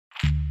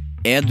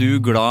du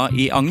glad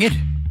I anger?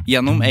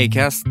 Gjennom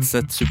Acast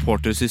sitt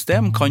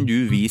supportersystem kan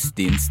du vise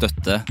din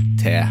støtte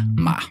til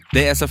meg.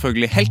 Det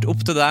selvfølgelig helt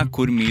opp til deg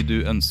hvor mye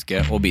du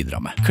ønsker å bidra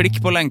med.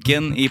 Klikk på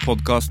lenken I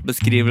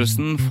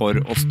podcastbeskrivelsen for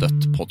å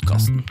støtte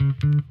podcasten.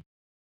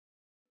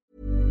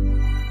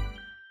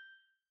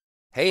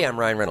 Hey, I'm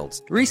Ryan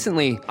Reynolds.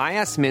 Recently, I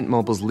asked Mint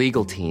Mobile's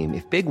legal team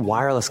if big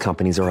wireless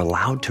companies are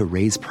allowed to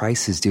raise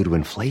prices due to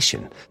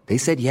inflation. They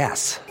said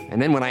yes.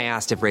 And then when I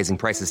asked if raising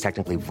prices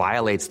technically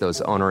violates those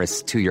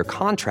onerous two-year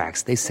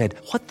contracts, they said,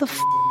 what the f***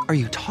 are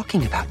you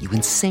talking about, you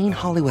insane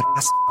Hollywood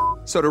ass f-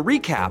 So to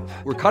recap,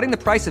 we're cutting the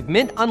price of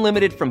Mint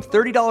Unlimited from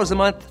 $30 a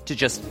month to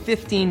just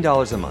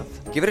 $15 a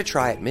month. Give it a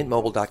try at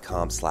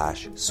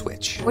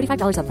mintmobile.com/switch.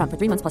 $45 up front for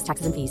 3 months plus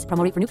taxes and fees.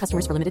 Promo rate for new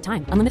customers for limited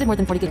time. Unlimited more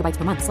than 40 gigabytes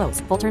per month. Slows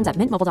full terms at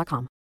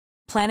mintmobile.com.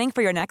 Planning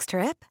for your next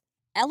trip?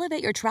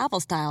 Elevate your travel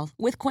style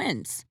with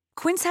Quince.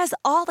 Quince has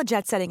all the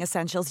jet-setting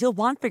essentials you'll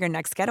want for your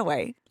next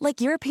getaway,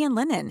 like European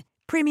linen,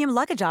 premium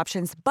luggage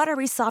options,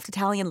 buttery soft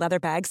Italian leather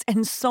bags,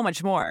 and so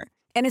much more.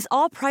 And is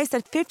all priced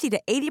at 50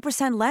 to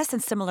 80% less than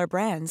similar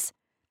brands.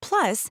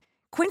 Plus,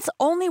 Quince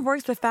only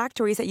works with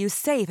factories that use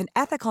safe and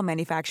ethical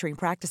manufacturing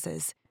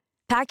practices.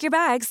 Pack your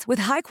bags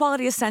with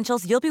high-quality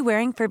essentials you'll be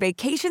wearing for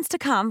vacations to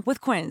come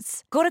with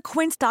Quince. Go to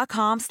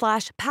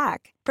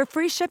quince.com/pack for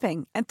free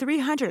shipping and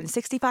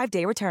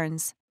 365-day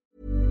returns.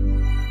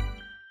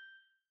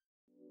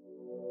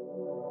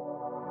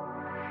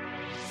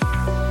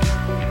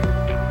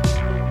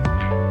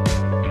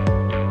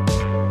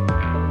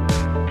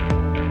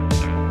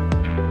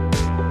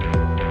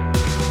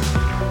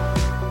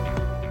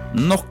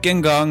 Nok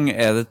en gang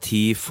det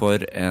tid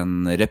for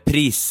en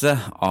reprise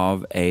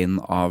av en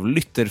av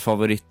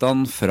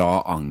lytterfavorittene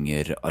fra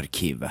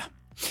Anger-arkivet.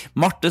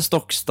 Marte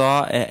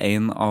Stokstad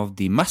en av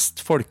de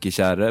mest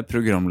folkekjære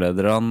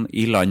programlederne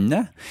I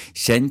landet,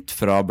 kjent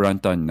fra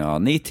blant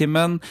annet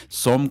Nitimen,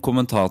 som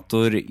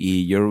kommentator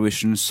I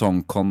Eurovision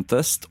Song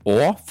Contest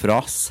og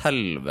fra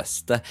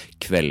selveste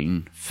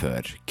Kvelden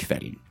før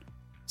kvelden.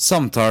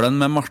 Samtalen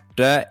med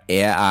Marte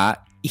jeg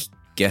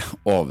ikke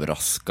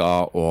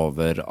overrasket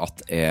over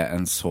at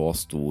en så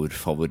stor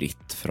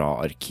favoritt fra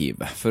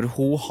arkivet. For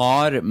hun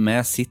har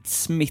med sitt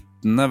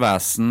smittende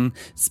vesen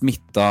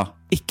smittet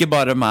ikke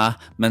bare meg,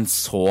 men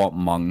så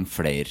mange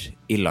flere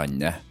I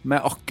landet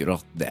med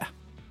akkurat det.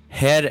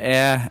 Her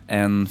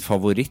en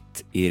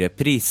favoritt I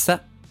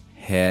reprise.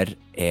 Her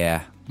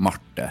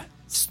Marte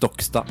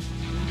Stokstad.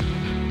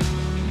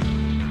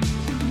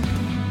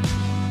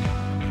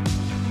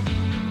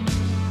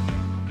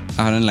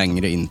 Jeg har en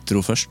lengre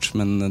intro først,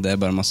 men det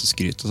bare masse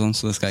skryt og sånn,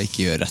 så det skal jeg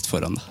ikke gjøre rett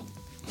foran det.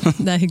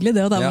 Det hyggelig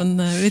det da, ja. Men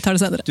vi tar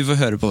det senere. Du får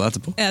høre på det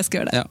etterpå. Jeg skal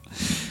gjøre det. Ja.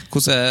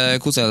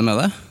 Hvordan det med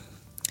det?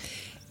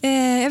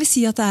 Jeg vil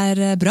si at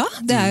det bra.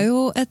 Det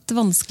jo et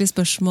vanskelig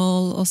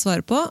spørsmål å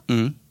svare på.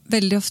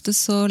 Veldig ofte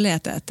så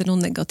leter jeg etter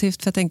noe negativt,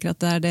 for jeg tenker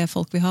at det det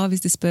folk vil ha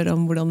hvis de spør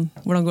om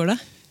hvordan går det.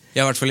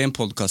 Ja, I hvert fall I en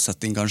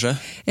podcast-setting kanskje.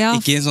 Ja.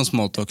 Ikke I en sånn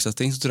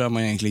smalltalk-setting, så tror jeg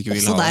man egentlig ikke vil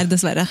også ha det. Også der,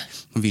 dessverre.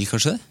 Man vil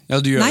kanskje det? Ja,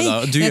 du gjør det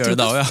da. Du gjør det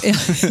da, ja.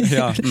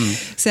 Ja.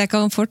 Så jeg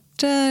kan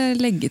fort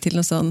legge til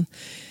noe sånn,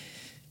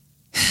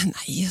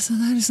 nei, så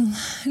det liksom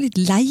litt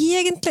lei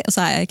egentlig, og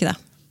så jeg ikke det.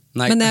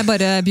 Nei. Men jeg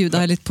bare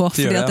bjuder litt på,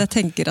 fordi at jeg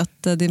tenker at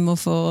de må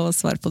få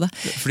svar på det.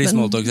 Fordi I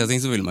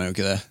smalltalk-setting så vil man jo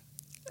ikke det.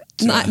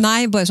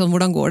 Nei, bare sånn,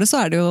 hvordan går det,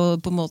 så det jo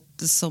på en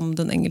måte som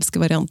den engelske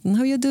varianten.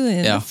 How you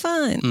doing? Ja.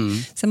 Fine.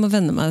 Så jeg må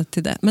venne meg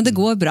til det. Men det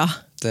går bra.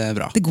 Det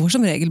bra. Det går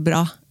som regel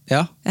bra.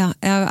 Ja. Ja,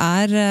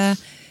 jeg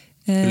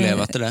du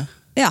lever etter det?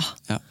 Ja.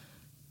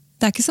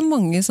 Det ikke så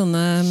mange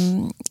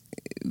sånne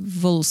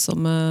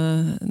voldsomme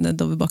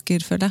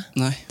nedoverbakker, føler jeg.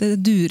 Nei. Det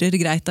durer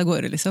greit av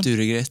gårde, liksom.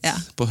 Durer greit. Ja.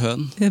 På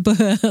Høen. På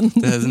Høen.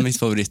 Det mitt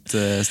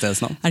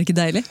favorittstedsnavn. Det ikke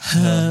deilig?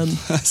 Høen.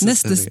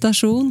 Neste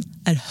stasjon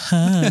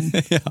Høen.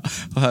 Ja,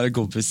 og her en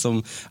kompis som,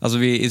 altså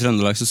I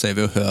Trøndelag så ser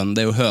vi jo Høen,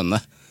 det jo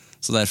høne.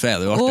 Så derfor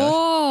det jo artig her.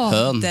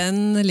 Høen.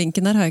 Den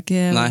linken der har jeg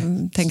ikke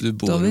tenkt over. Nei, du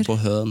bor jo på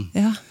Høen.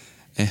 Ja.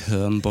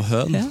 Høen på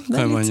Høen. Ja,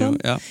 det litt sånn.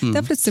 Ja.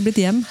 Det plutselig blitt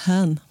hjem,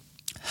 Høen.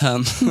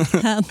 Høen.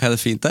 Det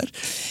fint der?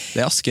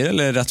 Det Asker,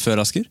 eller rett før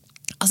Asker?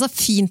 Altså,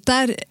 fint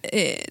der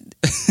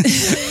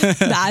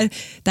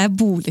det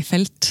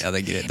boligfelt. Ja,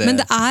 det greit. Men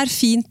det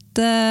fint,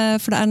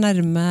 for det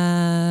nærme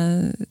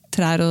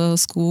trær og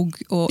skog,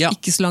 og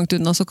ikke så langt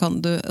unna så kan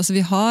du, altså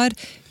vi har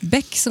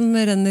bekk som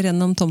renner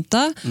gjennom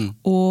tomta,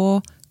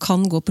 og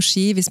kan gå på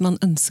ski hvis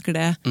man ønsker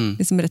det,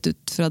 liksom rett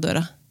ut fra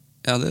døra.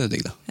 Ja, det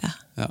digg da. Ja.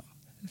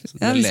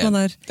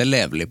 Det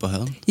levelig på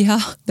Høen. Ja,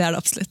 det det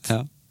absolutt.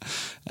 Ja.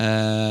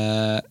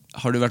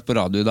 Har du vært på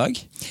radio I dag?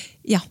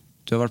 Ja.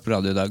 Du har vært på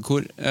radio I dag.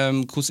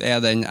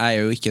 Hvordan den? Jeg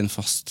jo ikke en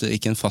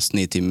fast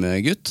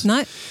nitime-gutt.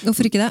 Nei,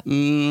 hvorfor ikke det?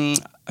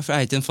 For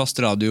jeg ikke en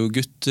fast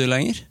radiogutt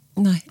lenger.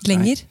 Nei,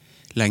 lenger?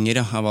 Nei. Lenger,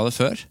 ja. Jeg var det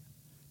før.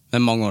 Det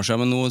mange år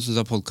siden, men nå synes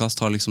jeg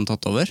podcast har liksom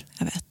tatt over.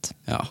 Jeg vet.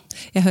 Ja.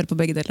 Jeg hører på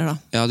begge deler da.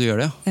 Ja, du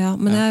gjør det, ja. Ja,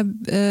 men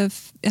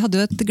jeg hadde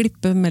jo et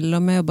glippe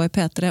mellom jeg jobbet I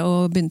P3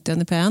 og begynte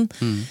igjen I P1.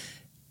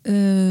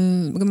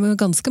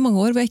 Ganske mange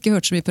år hvor jeg ikke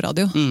hørte så mye på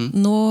radio.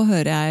 Nå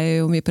hører jeg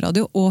jo mye på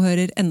radio, og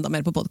hører enda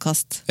mer på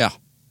podcast. Ja.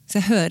 Så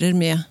jeg hører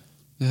mye.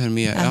 Du hører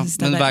mye, ja.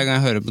 Men hver gang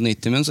jeg hører på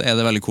Nitimen, så er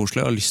det veldig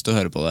koselig, og jeg har lyst til å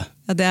høre på det.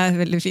 Ja, det er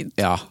veldig fint.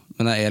 Ja,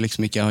 men jeg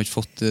har ikke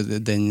fått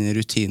den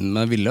rutinen,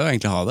 men jeg ville jo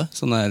egentlig ha det.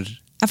 Sånn der...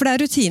 Ja, for det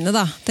er rutine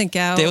da, tenker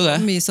jeg. Det er jo det.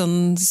 Mye sånn,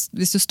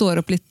 hvis du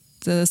står opp litt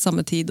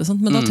samme tid og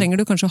sånt, men da trenger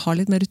du kanskje å ha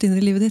litt mer rutiner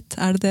i livet ditt.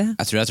 Er det det?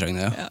 Jeg tror jeg trenger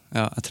det, ja.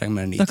 Ja, jeg trenger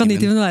mer Nitimen. Da kan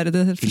Nitimen være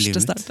det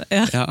første startet.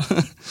 Ja. Ja.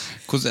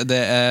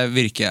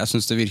 Jeg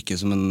synes det virker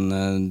som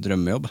en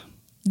drømmejobb.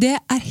 Det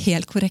er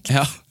helt korrekt.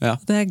 Ja, ja.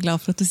 Det er jeg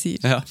glad for at du sier.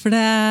 Ja. For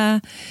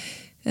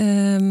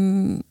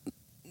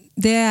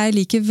det jeg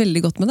liker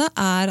veldig godt med det,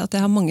 er at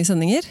jeg har mange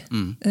sendinger,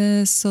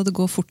 så det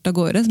går fort av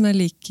gårde, som jeg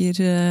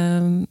liker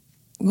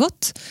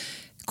godt.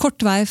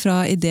 Kort vei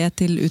fra idé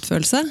til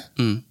utførelse.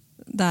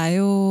 Det er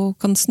jo,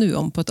 kan snu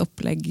om på et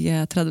opplegg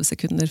 30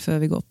 sekunder før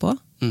vi går på.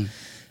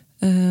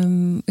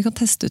 Vi kan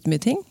teste ut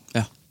mye ting,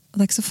 Ja. og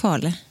det er ikke så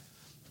farlig.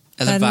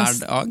 Er det hver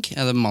dag?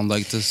 Er det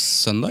mandag til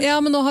søndag? Ja,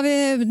 men nå har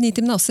vi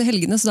Nitimen også i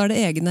helgene, så da er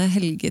det egne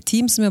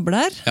helgeteam som jobber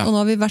der. Ja. Og nå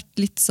har vi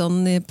vært litt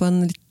sånn på en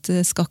litt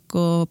skakk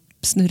og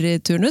snurre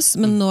turnus,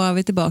 men nå er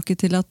vi tilbake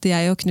til at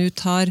jeg og Knut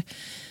har,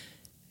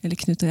 eller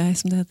Knut og jeg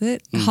som det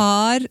heter,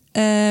 har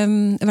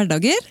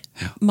hverdager,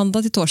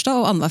 mandag til torsdag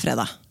og annenhver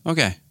fredag.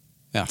 Ok,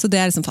 ja. Så det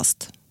er liksom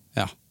fast.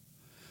 Ja.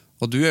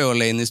 Og du er jo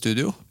alene i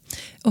studio.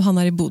 Og han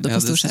er i Bodø på Ja,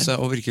 det synes storskjerm. jeg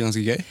også virker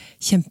ganske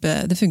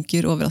gøy. Det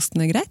funker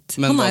overraskende greit.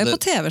 Men Han var er jo det-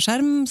 på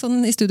TV-skjerm, sånn,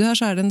 i studio her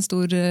så er det en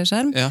stor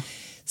skjerm. Ja.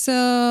 Så,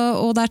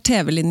 og det er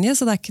TV-linje,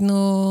 så det er ikke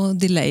noe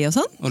delay og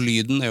sånn. Og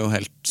lyden er jo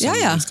helt som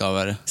Ja. den skal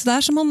være. Så det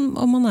er som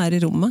om man er i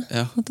rommet.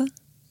 Ja. på en måte.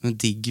 Men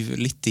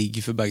litt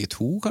digg for begge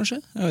to,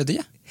 kanskje? Jeg vet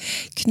ikke.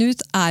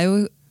 Knut er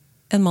jo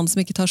en mann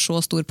som ikke tar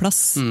så stor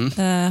plass.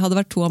 Hadde det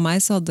vært to av meg,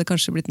 så hadde det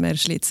kanskje blitt mer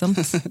slitsomt.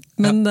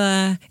 Men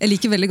jeg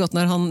liker veldig godt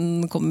når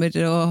han kommer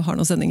og har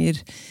noen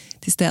sendinger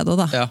til stede.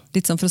 Da. Ja.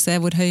 Litt sånn for å se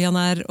hvor høy han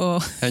er. Og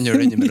Han gjør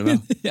det innimellom,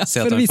 ja. Ja, Se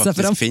for at å han vise seg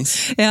fram. faktisk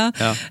finnes. Ja.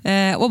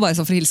 Ja. Og bare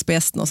sånn for å hilse på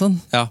gjestene og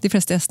sånn. Ja. De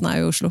fleste gjestene er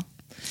jo i Oslo.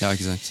 Ja,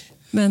 ikke sant?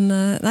 Men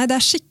nei, det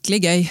er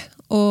skikkelig gøy.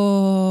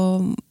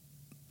 Og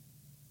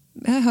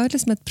jeg har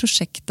liksom et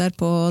prosjekt der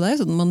på, det er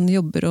jo sånn man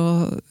jobber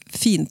og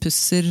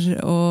finpusser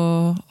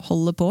og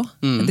holder på.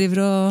 Jeg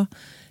driver og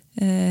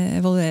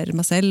evaluerer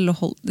meg selv.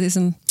 Og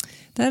liksom,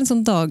 det er en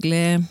sånn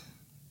daglig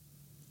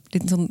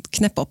liten sånn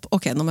knepp opp.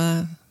 Ok, nå må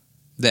jeg...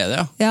 Det er det,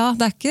 ja. Ja,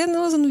 det er ikke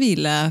noe sånn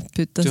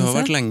hvilepute. Du har synes jeg.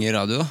 vært lenge i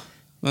radio, da.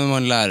 Men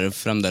man lærer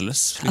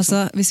fremdeles. Liksom.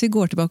 Altså, hvis vi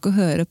går tilbake og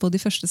hører på de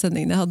første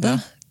sendingene jeg hadde,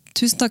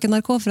 tusen takk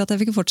NRK for at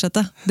jeg fikk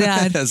fortsette. Det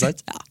er, Det er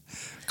sant. Ja.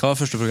 Hva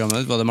var første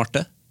programmet? Var det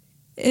Marte?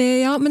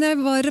 Ja, men jeg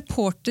var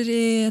reporter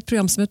i et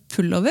program som het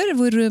Pullover,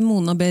 hvor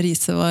Mona B.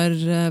 Riise var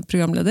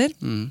programleder.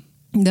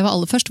 Det var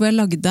aller først, hvor jeg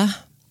lagde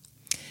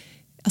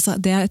altså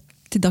det jeg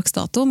til dags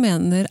dato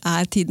mener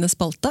er tidenes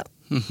spalte.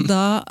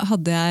 Da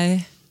hadde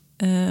jeg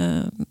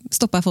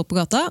stoppet jeg folk på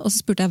gata, og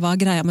så spurte jeg hva er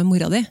greia med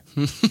mora di.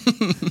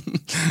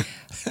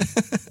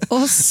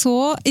 Og så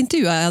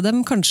intervjuet jeg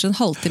dem kanskje en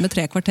halvtime,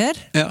 3 kvarter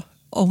Ja.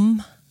 om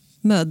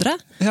mødre,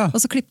 Ja. og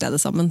så klippte jeg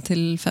det sammen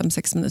til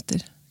 5-6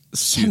 minutter.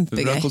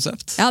 Superbra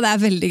konsept. Ja, det er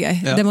veldig gøy.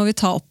 Ja. Det må vi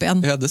ta opp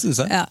igjen. Ja, det synes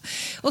jeg. Ja.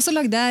 Og så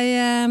lagde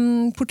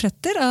jeg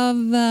portretter av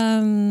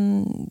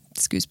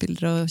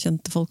skuespillere og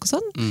kjente folk og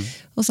sånn.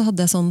 Og så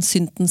hadde jeg sånn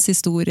Syntens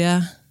historie.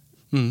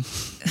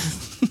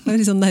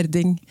 Litt sånn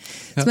nerding.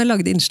 Som jeg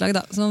lagde innslag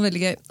da, som var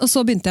veldig gøy. Og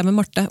så begynte jeg med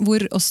Marte,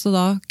 hvor også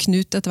da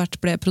Knut etter hvert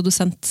ble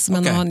produsent, som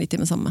jeg nå har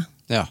 90 med sammen med.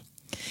 Ja.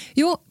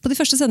 Jo, på de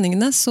første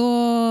sendingene så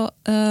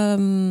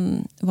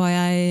var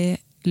jeg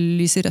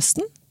lys i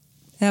røsten.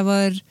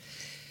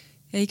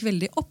 Jeg gikk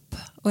veldig opp,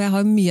 og jeg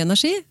har mye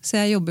energi, så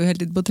jeg jobber jo hele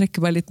tiden på å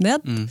trekke meg litt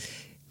ned.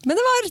 Men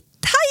det var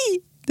tei!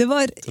 Det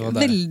var det.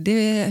 veldig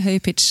høy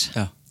pitch.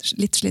 Ja.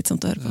 Litt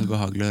slitsomt å høre Det er på.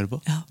 behagelig å høre på.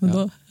 Ja, men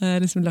nå har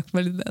jeg liksom lagt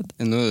meg litt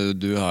ned.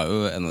 Du har jo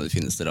en av de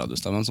fineste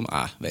radiostemmene som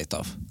jeg vet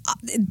av.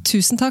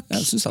 Tusen takk. Ja,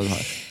 det synes jeg du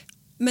har.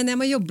 Men jeg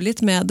må jobbe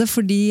litt med det,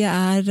 fordi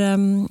jeg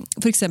er,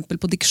 for eksempel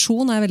på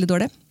diksjon er jeg veldig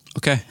dårlig.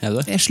 Ok, er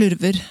du? Jeg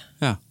slurver.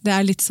 Ja. Det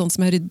er litt sånn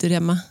som jeg rydder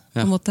hjemme.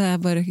 Ja. På en måte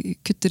jeg bare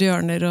kutter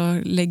hjørner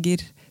og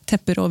legger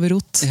tepper over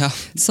rot. Ja.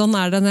 Sånn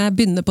er det når jeg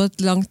begynner på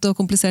et langt og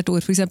komplisert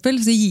ord, for eksempel,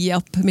 så gir jeg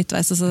opp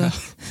midtveis, og så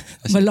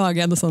bare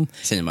lager jeg noe sånn.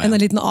 Kjenner meg En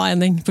igjen. liten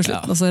A-ending på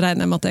slutten, Ja. og så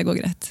regner jeg med at det går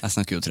greit. Jeg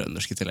snakker jo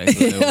trøndersk i tillegg,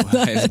 så det er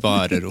jo helt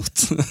bare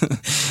rot.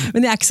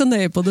 Men jeg er ikke så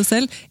nøye på det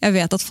selv. Jeg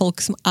vet at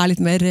folk som er litt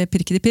mer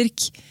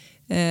pirk-i-pirk,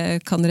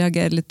 kan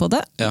reagere litt på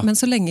det. Ja. Men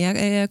så lenge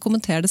jeg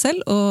kommenterer det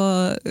selv,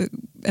 og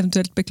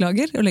eventuelt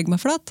beklager, og legger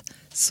meg flat,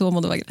 så må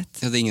det være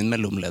greit. Ja, det er ingen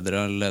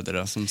mellomledere eller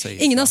ledere som sier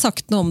Ingen har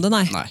sagt noe om det,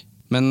 nei. Nei.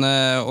 Men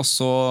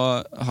også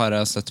har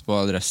jeg sett på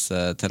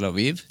Adresse Tel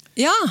Aviv.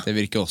 Ja, Det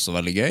virker også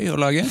veldig gøy å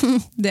lage.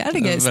 det er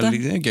det gøyeste.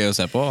 Veldig gøy å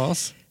se på.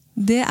 Altså.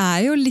 Det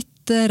er jo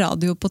litt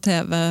radio på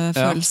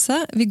TV-følelse.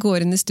 Vi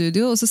går inn i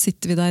studio, og så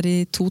sitter vi der i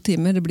 2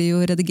 timer. Det blir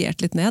jo redigert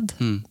litt ned.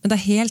 Men det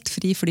er helt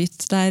fri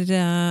flyt.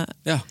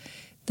 Ja.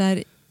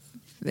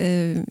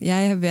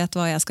 Jeg vet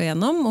hva jeg skal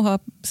gjennom, og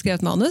har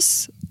skrevet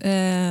manus. Det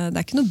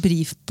er ikke noe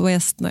brief på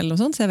gjestene, eller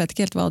noe sånt, så jeg vet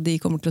ikke helt hva de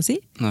kommer til å si.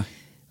 Nei.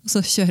 Og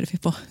så kjører vi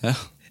på. Ja.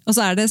 Og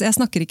så er det, jeg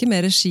snakker ikke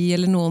med regi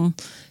eller noen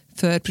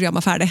før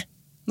programmet er ferdig.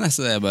 Nei,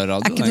 så det er bare Det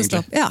radio, er ikke noe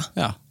stopp. Ja.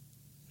 Ja.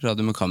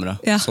 Radio med kamera,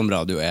 Ja. som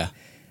radio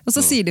Og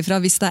så sier de fra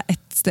hvis det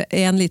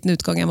en liten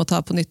utgang jeg må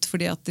ta på nytt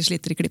fordi at de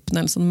sliter i klippen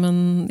eller sånn,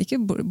 men ikke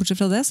bortsett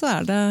fra det,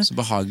 så det Så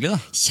behagelig da.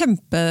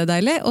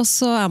 kjempedeilig. Og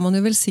så man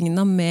jo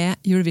velsignet med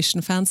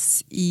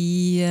Eurovision-fans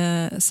i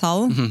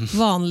salen.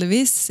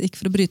 Vanligvis,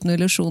 ikke for å bryte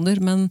noen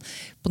illusjoner, men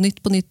på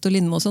nytt og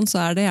Lindmo og sånn,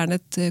 så det gjerne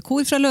et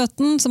kor fra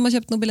Løten som har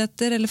kjøpt noen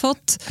billetter eller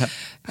fått.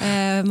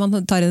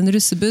 Man tar en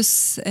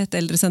russebuss, et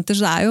eldresenter,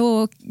 så det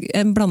jo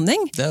en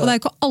blanding. Det og det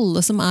jo ikke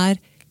alle som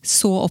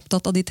så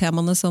opptatt av de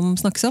temaene som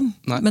snakkes om.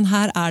 Nei. Men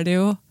her det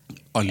jo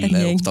Alle en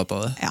gjeng. opptatt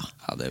av det. Ja.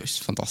 Ja, det jo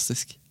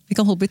fantastisk. Vi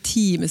kan holde på i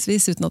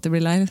timesvis uten at de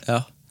blir lei.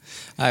 Ja.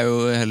 Jeg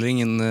jo heller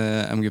ingen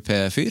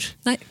MGP-fyr.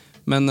 Nei.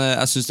 Men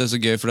jeg synes det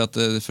så gøy, for at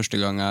det første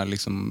gang jeg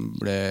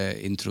liksom ble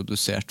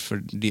introdusert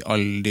for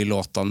alle de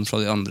låtene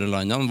fra de andre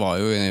landene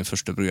var jo i det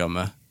første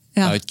programmet. Ja.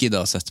 Jeg har ikke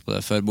giddet å sette på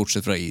det før,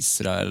 bortsett fra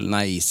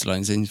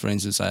Island sin, for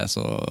den synes jeg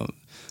så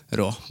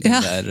rå. Den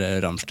Ja.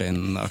 der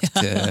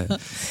Rammstein-aktige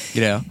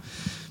greia.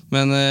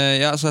 Men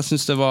ja, så jeg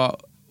synes det var,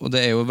 og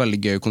det jo et veldig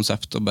gøy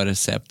konsept å bare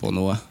se på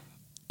noe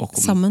og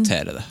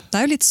kommentere det.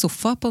 Det jo litt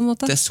sofa på en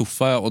måte. Det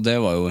sofa, ja, og det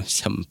var jo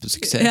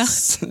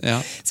kjempesuksess. Ja.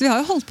 Så vi har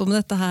jo holdt på med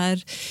dette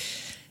her,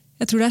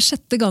 jeg tror det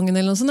 6. gangen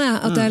eller noe sånt,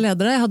 at jeg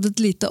leder det. Jeg hadde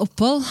et lite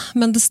opphold,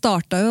 men det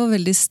startet jo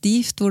veldig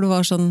stivt, hvor det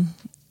var sånn,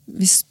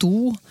 vi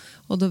sto,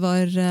 og det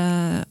var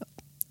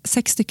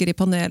 6 stykker i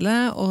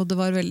panelet, og det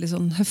var veldig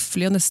sånn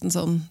høflig, og nesten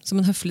sånn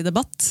som en høflig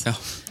debatt. Ja.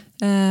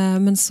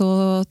 Men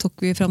så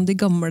tok vi fram de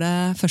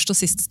gamle først- og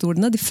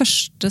sist-stolene, de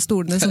første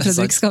stolene som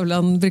Fredrik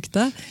Skavlan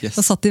brukte. Yes.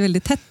 Da satt de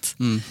veldig tett,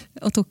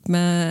 og tok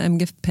med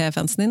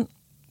MGP-fansen inn.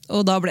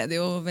 Og da ble det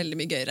jo veldig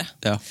mye gøyere.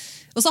 Ja.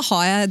 Og så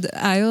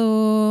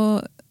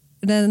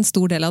en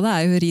stor del av det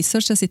jo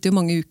research. Jeg sitter jo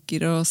mange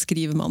uker og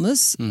skriver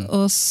manus,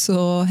 og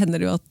så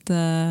hender det jo at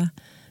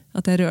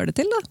jeg rører det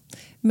til da,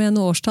 med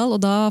noe årstall,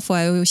 og da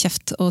får jeg jo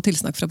kjeft og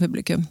tilsnakk fra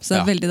publikum. Så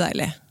det veldig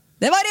deilig.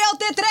 Det var i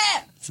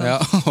 83! Så.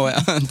 Ja,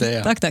 det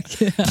ja. Takk.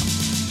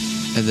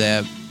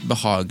 Det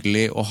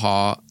behagelig å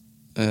ha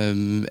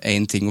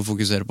en ting å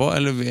fokusere på,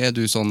 eller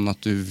du sånn at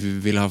du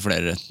vil ha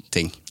flere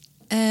ting?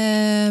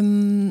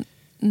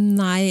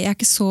 Nei, jeg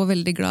ikke så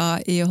veldig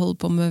glad i å holde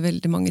på med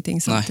veldig mange ting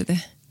samtidig.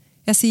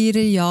 Nei. Jeg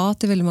sier ja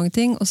til veldig mange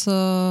ting, og så,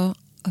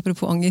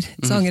 apropos anger,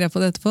 så angrer jeg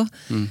på det etterpå.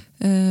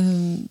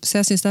 Så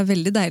jeg synes det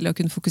veldig deilig å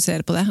kunne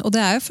fokusere på det. Og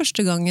det jo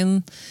første gangen,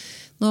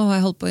 nå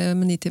har jeg holdt på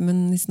med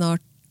Nitimen i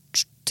snart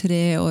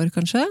 3 år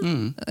kanskje,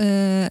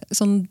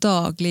 sånn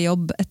daglig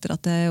jobb etter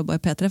at jeg jobbet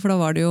i P3, for da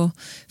var det jo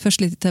først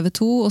litt i TV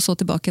 2, og så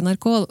tilbake i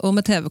NRK, og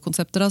med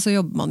TV-konsepter da, så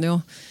jobber man jo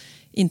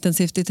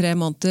intensivt i 3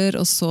 måneder,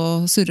 og så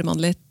surrer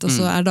man litt, og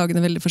så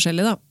dagene veldig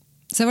forskjellige da.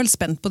 Så jeg var litt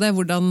spent på det,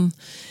 hvordan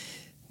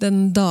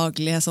den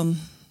daglige sånn,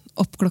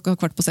 opp klokka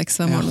 5:15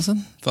 hver morgen og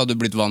sånn. For hadde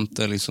du blitt vant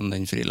til liksom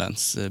den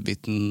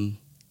freelance-biten?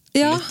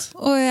 Ja, litt?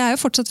 og jeg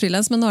jo fortsatt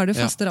freelance, men nå det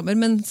jo faste rammer,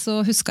 men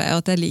så husker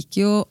jeg at jeg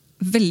liker jo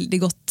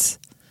veldig godt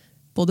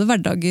både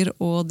hverdager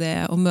og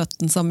det å møte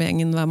den samme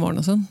gjengen hver morgen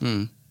og sånn.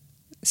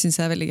 Synes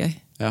jeg veldig gøy.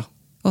 Ja.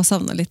 Og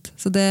savner litt.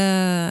 Så det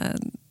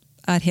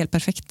helt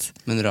perfekt.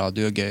 Men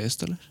radio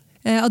gøyest, eller?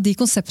 Av de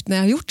konseptene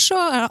jeg har gjort, så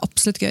det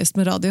absolutt gøyest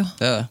med radio.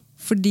 Det det.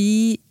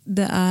 Fordi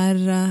det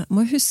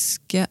må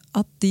huske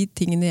at de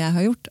tingene jeg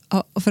har gjort,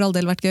 har for all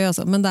del vært gøy,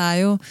 altså, men det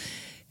jo,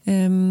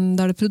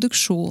 da det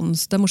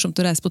produksjons, det morsomt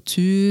å reise på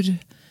tur,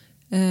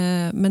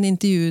 men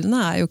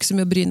intervjuene jo ikke så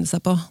mye å bryne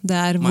seg på. Det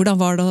hvordan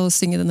var det å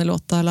synge denne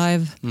låta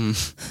live?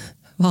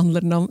 Hva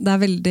handler den om? Det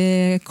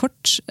veldig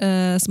kort,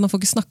 så man får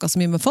ikke snakket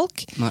så mye med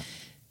folk. Nei.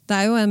 Det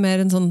jo mer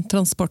en sånn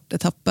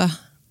transportetappe.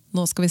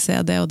 Nå skal vi se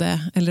det og det,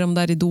 eller om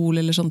det Idol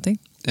eller sånne ting.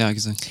 Ja,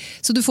 ikke sant.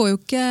 Så du får jo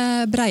ikke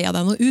breia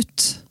deg noe ut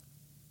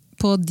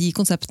på de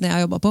konseptene jeg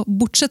har jobbet på,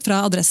 bortsett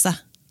fra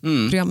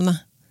adresse-programmene.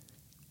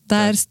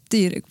 Der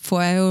får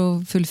jeg jo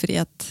full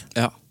frihet.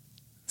 Ja.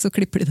 Så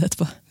klipper de det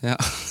etterpå. Ja,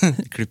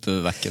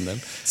 klipper vekk en del.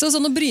 Så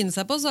sånn å bryne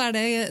seg på, så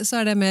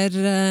det mer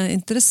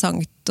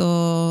interessant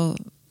å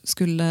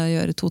skulle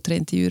gjøre 2-3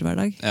 intervjuer hver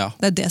dag. Ja.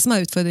 Det det som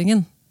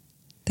utfordringen,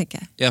 tenker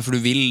jeg. Ja, for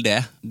du vil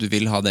det. Du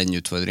vil ha den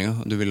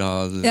utfordringen. Du vil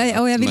ha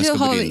ja, og jeg vil man skal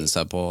jo bryne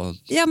seg på.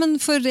 Ja, men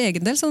for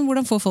egen del, sånn,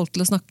 hvordan få folk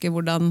til å snakke,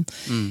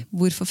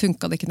 hvorfor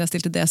funket det ikke når jeg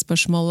stilte det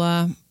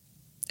spørsmålet?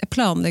 Jeg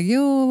planlegger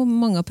jo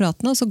mange av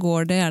pratene, og så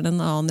går det gjerne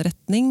en annen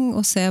retning,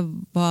 og se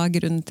hva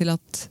grunnen til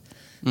at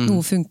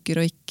noe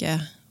funker og ikke.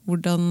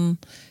 Hvordan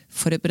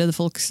forbereder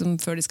folk som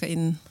før de skal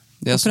inn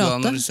og Ja, så du prate.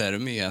 analyserer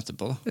mye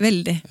etterpå da.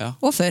 Veldig, Ja.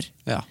 og før.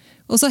 Ja.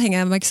 Og så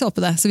henger jeg meg ikke så opp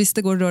i det. Så hvis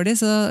det går dårlig,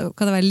 så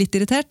kan jeg være litt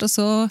irritert, og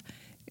så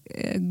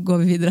går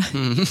vi videre.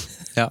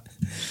 Ja.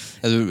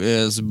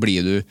 Så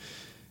blir du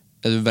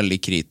veldig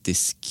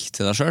kritisk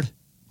til deg selv?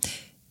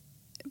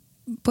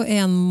 På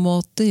en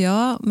måte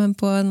ja, men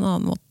på en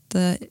annen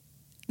måte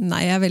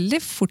nei, jeg veldig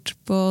fort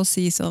på å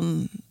si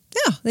sånn,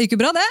 ja, det gikk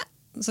jo bra det.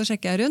 Så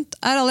sjekker jeg rundt.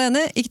 Alle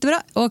enige? Gikk det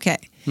bra? Ok.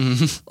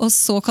 Og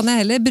så kan jeg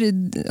heller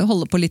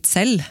holde på litt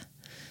selv.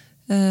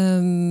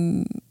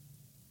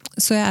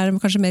 Så jeg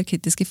kanskje mer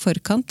kritisk i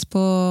forkant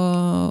på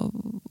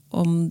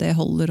om det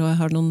holder, og jeg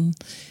har noen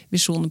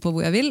visjoner på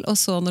hvor jeg vil. Og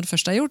så når det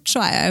først gjort, så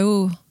jeg jo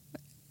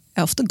Jeg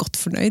er ofte godt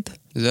fornøyd.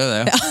 Det det,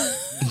 ja.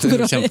 Det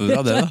jo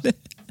kjempebra, det da.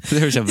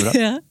 Det jo kjempebra.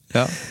 Ja.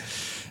 Ja.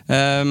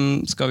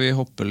 Skal vi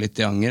hoppe litt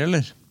I anger,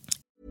 eller?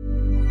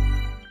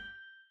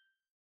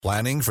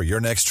 Planning for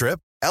your next trip?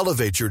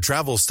 Elevate your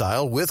travel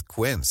style with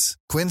Quince.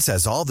 Quince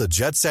has all the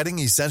jet-setting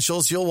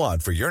essentials you'll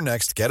want for your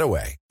next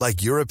getaway,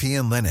 like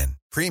European linen,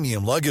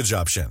 premium luggage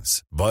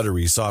options,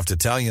 buttery soft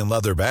Italian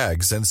leather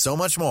bags, and so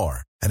much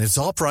more. And it's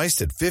all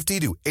priced at 50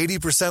 to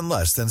 80%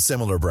 less than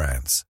similar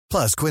brands.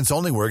 Plus, Quince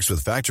only works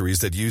with factories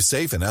that use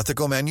safe and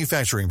ethical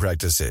manufacturing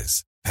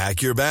practices.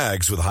 Pack your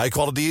bags with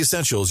high-quality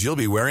essentials you'll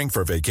be wearing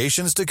for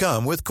vacations to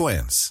come with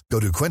Quince. Go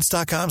to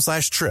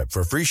quince.com/trip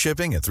for free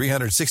shipping and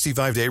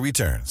 365-day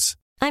returns.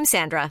 I'm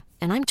Sandra,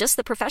 and I'm just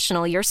the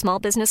professional your small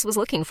business was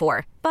looking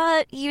for.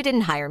 But you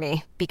didn't hire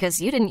me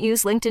because you didn't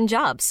use LinkedIn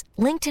Jobs.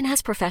 LinkedIn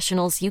has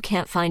professionals you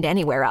can't find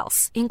anywhere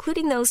else,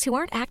 including those who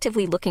aren't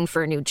actively looking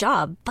for a new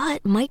job,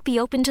 but might be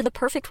open to the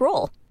perfect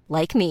role,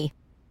 like me.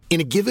 In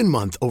a given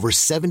month, over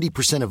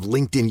 70% of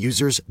LinkedIn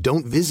users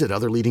don't visit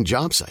other leading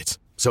job sites.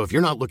 So if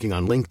you're not looking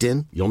on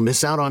LinkedIn, you'll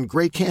miss out on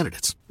great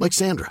candidates, like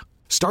Sandra.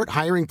 Start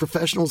hiring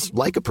professionals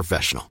like a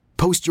professional.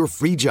 Post your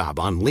free job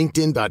on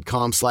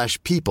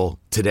linkedin.com/people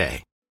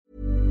today.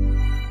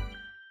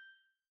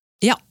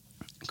 Ja.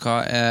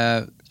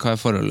 Hva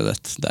forholdet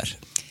ditt der?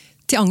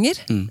 Til anger?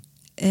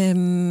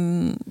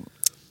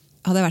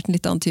 Hadde jeg vært en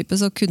litt annen type,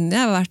 så kunne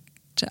jeg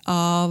vært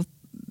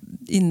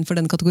innenfor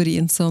den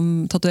kategorien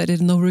som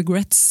tatuerer no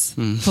regrets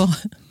på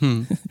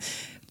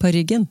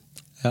ryggen.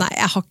 Ja. Nei,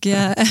 jeg har ikke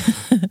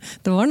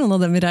det var noen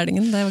av dem I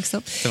rælingen da jeg vokste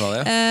opp. Det var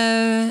det,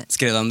 ja.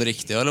 Skrev de det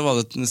riktig, eller var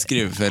det en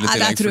skrivefeil I tillegg?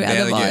 Nei, der tror jeg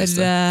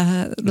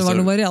det var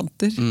noen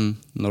varianter.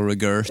 No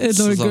regrets.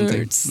 No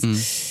regrets.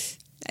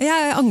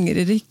 Jeg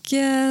angrer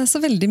ikke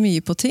så veldig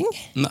mye på ting.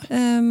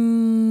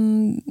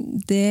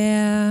 Det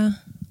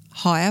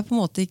har jeg på en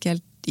måte ikke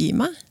helt I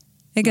meg.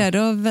 Jeg greier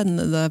å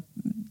vende det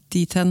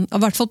dit hen. I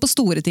hvert fall på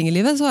store ting I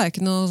livet, så har jeg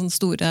ikke noe sånne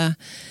store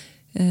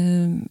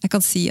jeg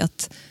kan si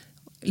at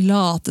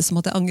late som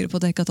at jeg angrer på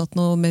at jeg ikke har tatt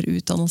noe mer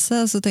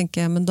utdannelse, så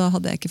tenker jeg, men da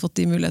hadde jeg ikke fått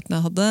de mulighetene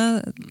jeg hadde,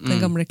 den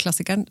gamle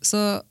klassikeren,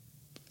 så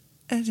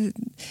jeg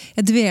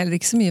dveler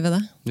ikke så mye ved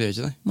det. Du gjør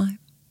ikke det? Nei.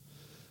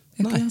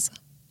 Jeg gjør ikke det, altså.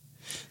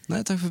 Nei,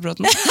 takk for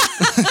praten.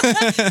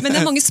 Men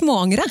det mange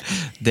småangere.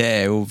 Det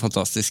jo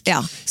fantastisk.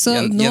 Ja, så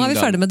nå vi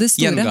ferdig med det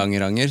store.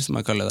 Gjengangeranger, som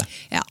jeg kaller det.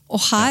 Ja, og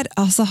her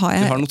altså, har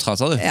jeg... Du har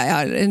notater, du. Ja, jeg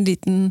har en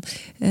liten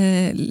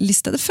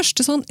liste. Det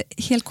første sånn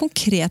helt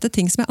konkrete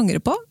ting som jeg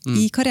angrer på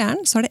I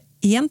karrieren, så det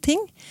en ting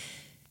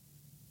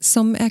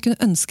som jeg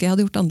kunne ønske jeg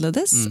hadde gjort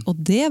annerledes, og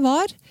det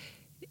var,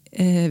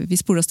 vi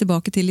spoler oss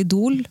tilbake til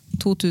Idol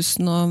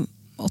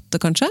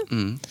 2008 kanskje.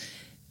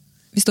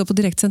 Vi står på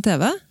direktsendt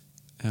TV,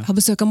 har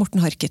besøk av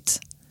Morten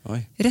Harket.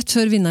 Rett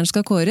før vinneren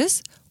skal kåres,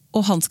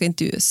 og han skal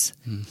intervjues.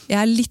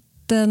 Jeg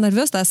litt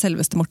nervøs, det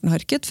selveste Morten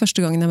Harket,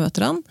 første gangen jeg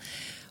møter han.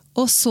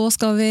 Og så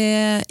skal vi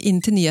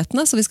inn til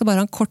nyhetene, så vi skal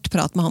bare ha en kort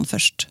prat med han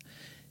først.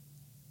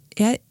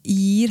 Jeg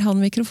gir han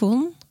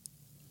mikrofonen,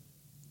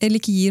 eller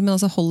ikke gir, men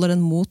altså holder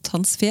den mot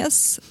hans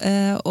fjes,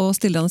 og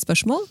stiller han et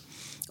spørsmål.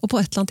 Og på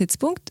et eller annet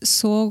tidspunkt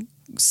så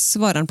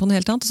svarer han på noe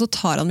helt annet, og så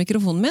tar han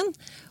mikrofonen min,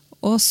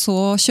 og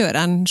så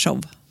kjører han show.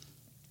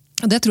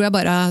 Og det tror jeg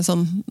bare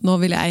sånn, nå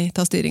vil jeg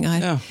ta styringen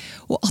her. Ja.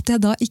 Og at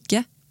jeg da ikke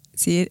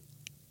sier,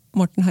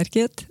 Morten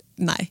Harket,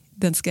 nei,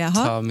 den skal jeg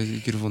ha. Ta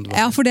mikrofonen tilbake.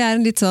 Ja, for det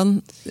en litt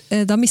sånn,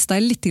 da mistet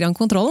jeg litt grann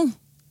kontrollen.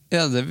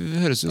 Ja, det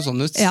høres jo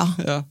sånn ut. Ja.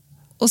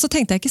 Og så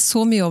tenkte jeg ikke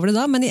så mye over det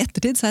da, men I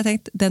ettertid så har jeg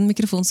tenkt, den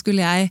mikrofonen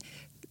skulle jeg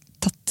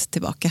tatt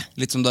tilbake.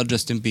 Litt som da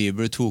Justin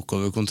Bieber tok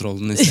over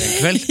kontrollen I sen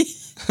kveld.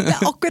 Ja,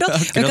 akkurat.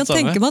 Jeg kan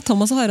tenke meg at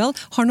Thomas og Harald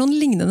har noen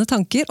lignende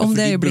tanker om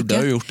det øyeblikket. De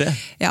burde ha gjort det.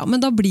 Ja,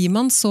 men da blir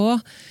man så...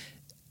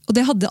 Og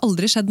det hadde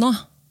aldri skjedd nå.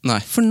 Nei.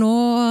 For nå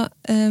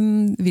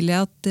vil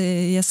jeg at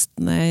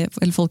gjestene,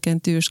 eller folk jeg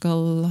intervjuer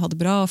skal ha det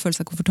bra, og føle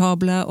seg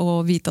komfortable,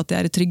 og vite at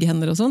de I trygge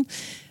hender og sånn.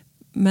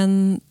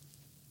 Men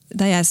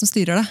det jeg som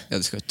styrer det.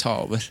 Ja, du skal ikke ta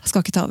over.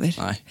 Skal ikke ta over.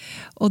 Nei.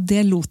 Og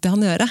det lot jeg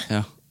han gjøre.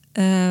 Ja.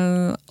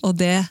 Og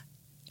det...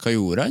 Hva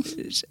gjorde han?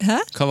 Hæ?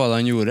 Hva var det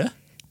han gjorde?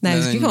 Nei,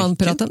 jeg husker ikke hva han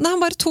pratet om. Nei,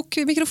 han bare tok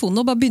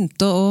mikrofonen og bare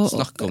begynte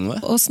snakke om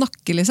det? Å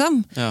snakke,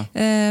 liksom. Ja.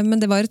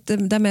 Men det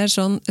er mer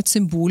sånn et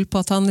symbol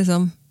på at han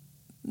liksom...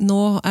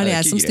 Nå det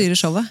jeg som styrer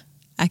showet.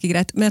 Det ikke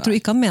greit. Men jeg tror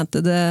ikke han mente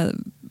det...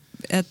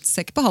 Jeg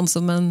ser ikke på han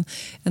som en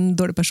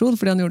dårlig person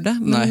fordi han gjorde det,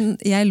 men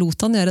jeg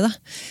lot han gjøre det.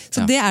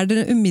 Så det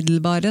det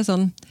umiddelbare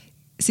sånn,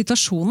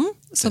 situasjonen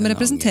som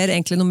representerer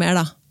egentlig noe mer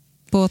da,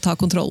 på å ta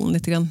kontrollen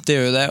litt grann. Det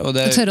gjør jo det.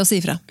 Og tørre å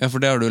si ifra. Ja, for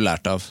det har du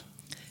lært av.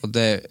 Og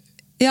det...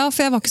 Ja,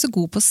 for jeg var ikke så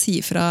god på å si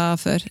ifra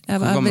før.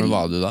 Hvor gammel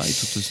var du da, I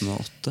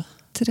 2008?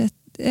 30.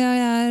 Ja,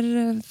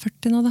 jeg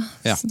 40 nå da,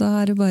 så da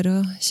det bare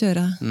å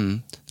kjøre.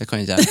 Det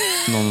kan ikke jeg.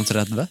 Noen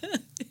 30?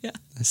 Ja,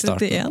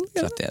 31.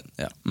 31,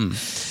 ja.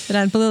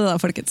 Regn på det da,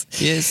 folkens.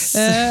 Yes.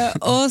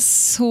 Og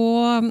så,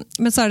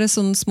 men så det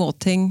sånne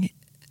småting,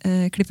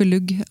 klippe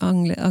lugg,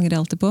 angrer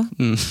jeg alltid på.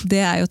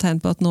 Det jo tegn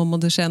på at nå må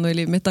det skje noe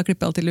I livet mitt, da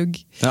klipper jeg alltid lugg.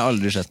 Jeg har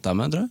aldri sett deg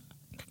med, tror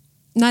jeg.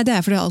 Nei, det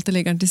fordi jeg alltid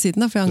legger den til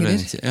siden da, for jeg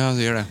angrer. Ja,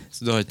 du gjør det.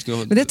 Så du har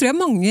ikke... Men det tror jeg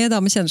mange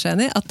damer kjenner seg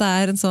igjen I, at det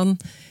en sånn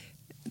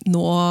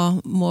nå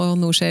må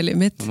noe skje I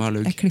livet mitt.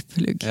 Jeg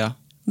klipper lugg. Ja.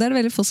 Det det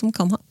veldig få som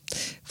kan ha,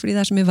 fordi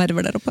det så mye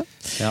verver der oppe.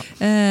 Ja.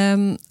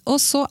 Og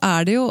så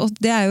det jo, og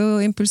det jo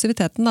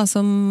impulsiviteten da,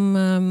 som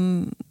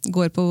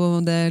går på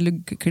det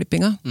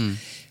luggklippinga.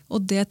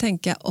 Og det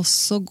tenker jeg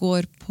også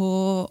går på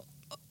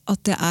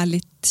at jeg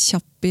litt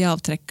kjapp I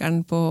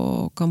avtrekkeren på,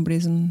 kan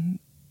bli sånn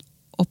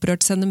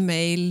opprørt, sende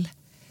mail,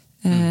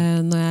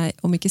 når jeg,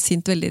 om ikke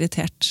sint, veldig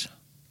irritert.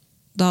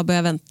 Da bør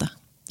jeg vente.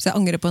 Så jeg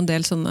angrer på en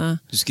del sånne...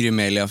 Du skriver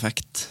mail I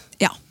affekt?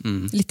 Ja,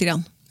 litt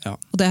grann. Ja.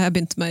 Og det har jeg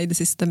begynt med I det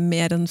siste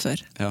mer enn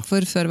før. Ja.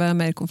 For før var jeg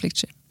mer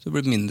konfliktsky. Så du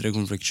blir mindre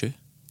konfliktsky?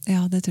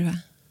 Ja, det tror jeg.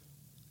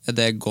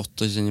 Det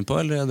godt å kjenne på,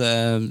 eller det...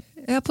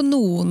 Ja, på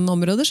noen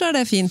områder så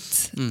det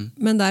fint.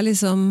 Men det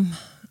liksom...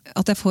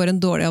 At jeg får en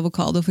dårlig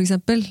avokado, for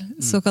eksempel,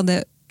 så kan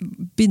det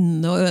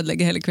begynne å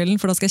ødelegge hele kvelden,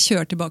 for da skal jeg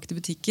kjøre tilbake til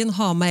butikken,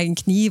 ha med egen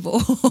kniv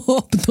og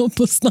åpne opp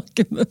og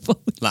snakke med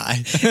folk. Nei.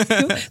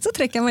 Så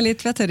trekker jeg meg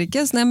litt, for jeg tør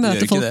ikke. Så når jeg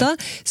møter folk da,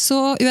 så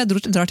jeg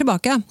drar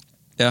tilbake.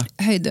 Ja.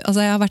 Altså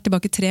jeg har vært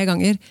tilbake 3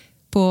 ganger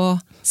på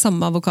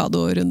samme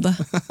avokado-runde.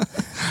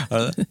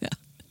 Har du det? Ja.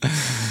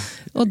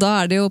 Og da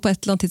det jo på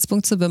et eller annet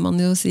tidspunkt så bør man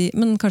jo si,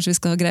 men kanskje vi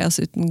skal greie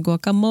oss uten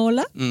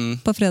guacamole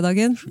på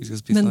fredagen.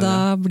 Men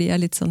da blir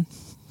jeg litt sånn...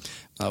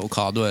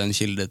 Avokado en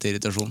kilde til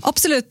irritasjon.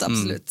 Absolutt,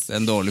 absolutt. Det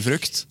en dårlig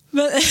frukt.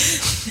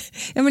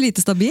 Men lite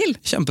stabil.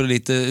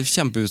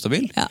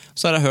 Kjempeustabil. Ja.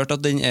 Så har jeg hørt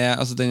at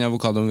den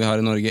avokadoen vi har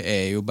I Norge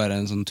jo bare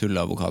en sånn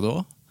tulleavokado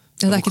også.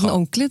 Ja, det ikke den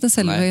ordentlige, det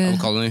selve... Nei,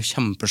 avokadoen jo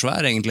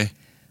kjempesvær egentlig.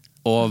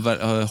 Og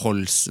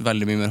holdes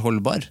veldig mye mer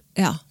holdbar.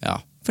 Ja,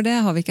 for det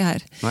har vi ikke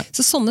her. Nei.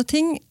 Så sånne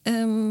ting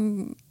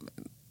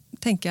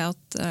tenker jeg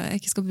at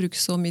jeg ikke skal bruke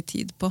så mye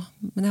tid på.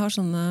 Men jeg har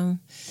sånne...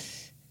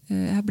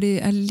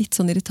 Jeg litt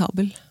sånn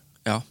irritabel.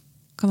 Ja.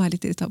 Kan være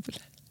litt irritabel.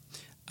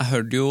 Jeg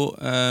har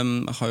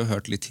jo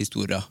hørt litt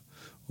historier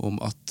om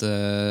at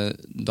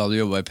da du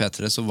jobbet I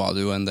P3 så var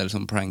det jo en del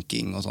sånn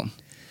pranking og sånn.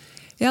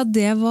 Ja,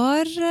 det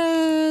var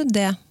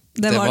det.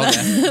 Det var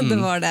det.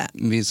 Det var det.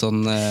 Mye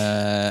sånn,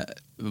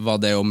 var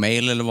det jo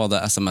mail eller var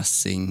det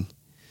SMS-ing?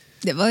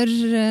 Det var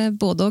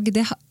både og.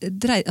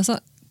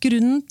 Altså,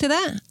 grunnen til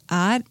det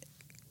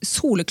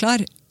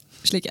soleklar,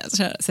 slik jeg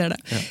ser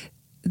det. Ja.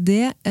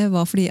 Det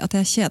var fordi at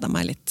jeg kjedet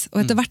meg litt.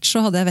 Og etter hvert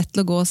så hadde jeg vett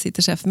til å gå og si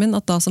til sjefen min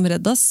at da som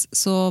reddas,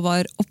 så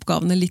var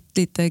oppgavene litt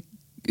lite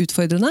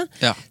utfordrende,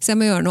 så jeg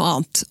må gjøre noe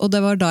annet. Og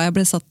det var da jeg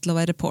ble satt til å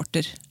være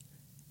reporter,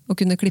 og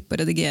kunne klippe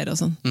og redigere og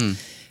sånn.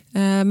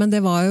 Men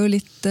det var jo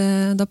litt,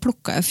 da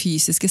plukket jeg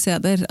fysiske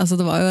CD-er, altså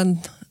det var jo en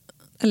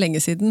lenge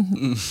siden.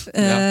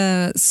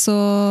 Så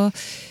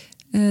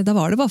da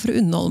var det bare for å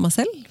underholde meg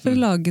selv, for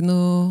å lage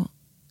noe,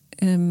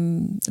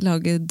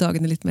 lage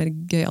dagene litt mer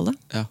gøyale,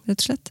 rett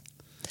og slett.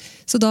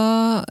 Så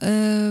da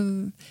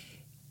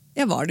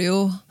var det jo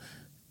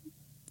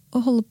å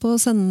holde på å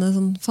sende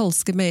sånn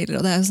falske mailer,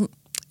 og det jo sånn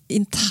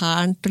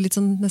internt og litt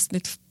sånn, nesten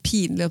litt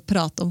pinlig å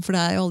prate om, for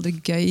det jo aldri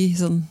gøy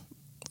sånn,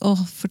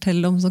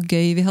 fortelle om så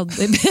gøy vi hadde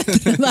I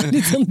P3. Det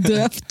litt sånn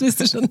døpt, hvis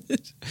du skjønner.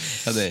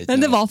 Ja,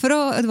 men det var for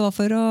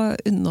å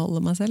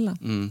underholde meg selv da.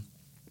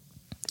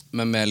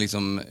 Men med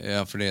liksom,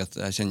 fordi at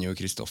jeg kjenner jo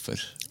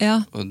Kristoffer,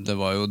 og det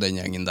var jo den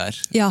gjengen der.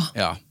 Ja,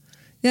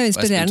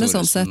 inspirerende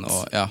sånn sett.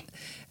 Og,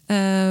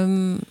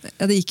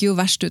 det gikk jo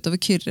verst utover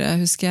Kyrre,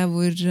 husker jeg,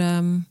 hvor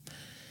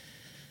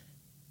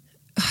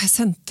jeg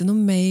sendte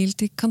noen mail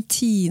til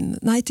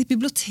til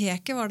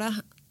biblioteket var det,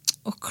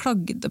 og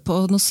klagde på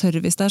noe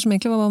service der, som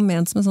egentlig var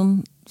ment som en sånn,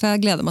 for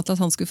jeg gleder meg til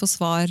at han skulle få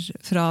svar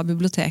fra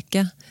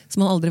biblioteket,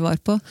 som han aldri var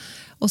på,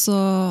 og så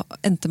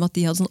endte med at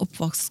de hadde sånn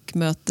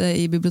oppvaskmøte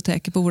I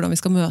biblioteket på hvordan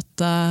vi skal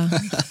møte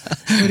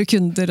våre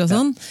kunder og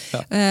sånn,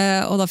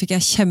 og da fikk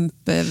jeg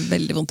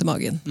veldig vondt I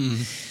magen.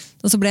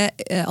 Og så ble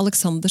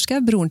Alexander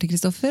Skau, broren til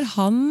Kristoffer,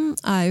 han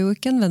jo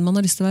ikke en venn man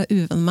har lyst til å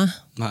være uvenn med.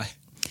 Nei.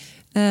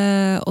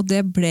 Og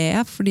det ble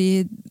jeg fordi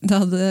det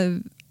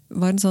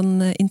var en sånn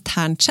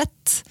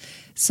internchat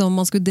som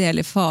man skulle dele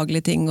I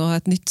faglige ting og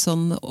et nytt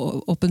sånn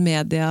open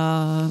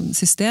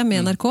media-system I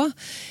NRK,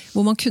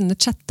 hvor man kunne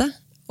chatte.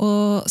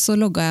 Og så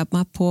logget jeg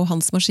meg på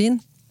hans maskin,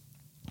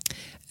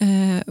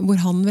 hvor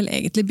han vel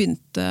egentlig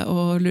begynte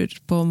å lure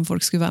på om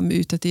folk skulle være med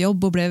ut etter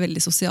jobb, og ble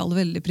veldig sosial og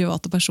veldig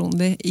privat og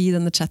personlig I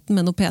denne chatten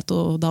med noen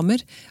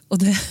P2-damer,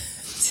 og det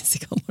synes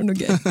ikke han var noe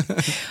gøy.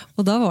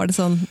 Og da var det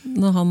sånn,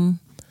 når han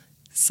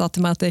sa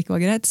til meg at det ikke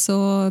var greit, så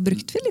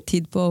brukte vi litt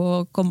tid på å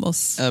komme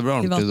oss det ble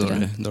ordentlig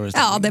dårlig stemning.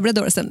 Ja, det ble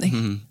dårlig stemning.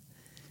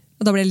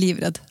 Og da ble jeg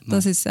livredd.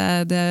 Da synes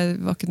jeg det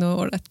var ikke noe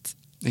ordentlig.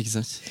 Ikke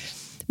sant.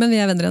 Men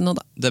vi venner ennå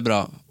da. Det bra.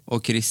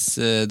 Og Chris,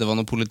 det var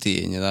noe politi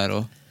inni der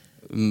også.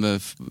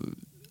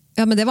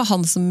 Ja, men det var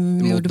han som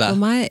gjorde det på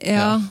meg.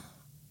 Ja.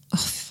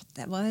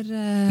 Det var...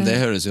 Det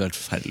høres jo helt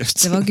forferdelig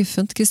ut. Det var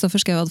guffent.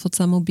 Kristoffer Skau hadde fått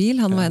seg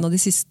mobil. Han var en av de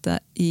siste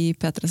I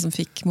P3 som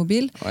fikk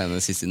mobil. Og en av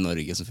de siste I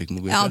Norge som fikk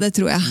mobil. Ja, det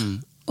tror jeg.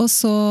 Og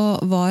så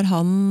var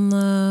han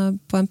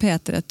på en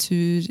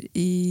P3-tur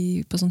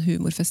på sånn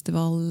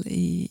humorfestival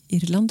I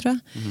Irland, tror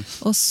jeg.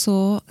 Og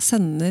så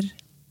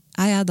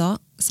jeg da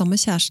sammen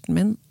med kjæresten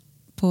min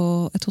på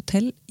et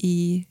hotell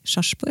I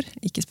Sarpsborg.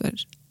 Ikke spør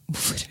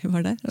hvorfor vi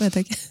var der, det vet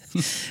jeg ikke.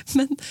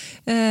 Men,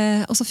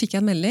 og så fikk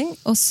jeg en melding,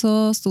 og så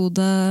sto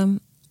det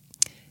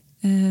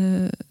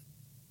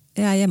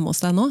jeg er hjemme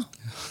hos deg nå.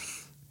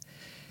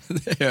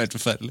 Det er jo helt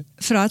forferdelig.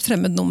 Fra et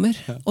fremmed nummer.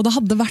 Og det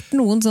hadde vært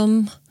noen sånn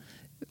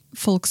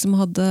folk som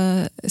hadde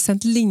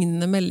sendt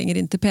lignende meldinger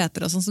inn til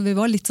Peter, og sånn, så vi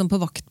var litt sånn på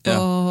vakt på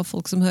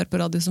folk som hører på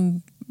radio som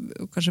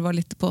kanskje var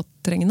litt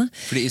påtrengende.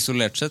 Fordi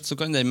isolert sett så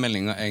kan den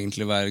meldingen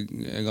egentlig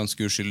være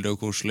ganske uskyldig og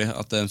koselig,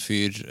 at det er en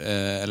fyr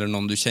eller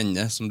noen du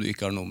kjenner som du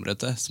ikke har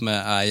nummeret til, som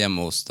er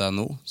hjemme hos deg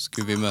nå.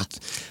 Skulle vi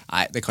møte?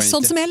 Nei, det kan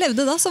sånn ikke. Som jeg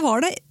levde da, så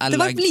var det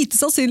var lite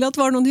sannsynlig at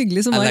det var noen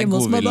hyggelig som var hjemme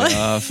hos meg da. Jeg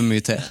legger godvilja for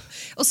mye til.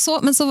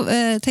 Men så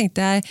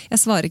tenkte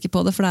jeg svarer ikke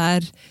på det, for det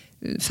er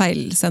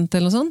feilsendt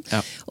eller noe sånt.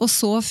 Ja. Og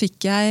så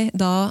fikk jeg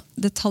da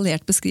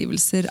detaljert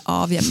beskrivelser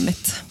av hjemmet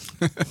mitt.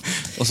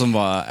 Og som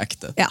var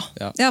ekte. Ja,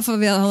 for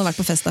vi hadde vært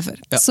på fest der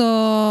før. Ja. Så,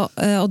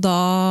 og da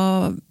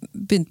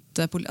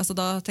begynte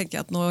da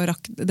tenker jeg at nå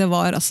det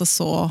var altså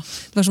så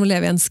det var som å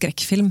leve i en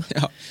skrekkfilm.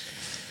 Ja.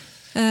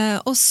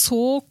 Og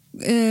så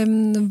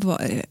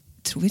jeg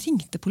tror vi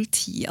ringte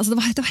politiet. Altså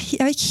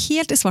jeg gikk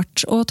helt i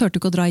svart og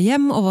tørte ikke å dra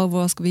hjem, og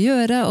hva skal vi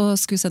gjøre, og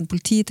skulle sende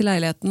politi til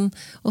leiligheten.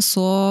 Og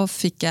så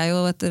fikk jeg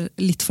jo etter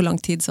litt for lang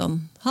tid sånn,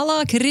 «Halla,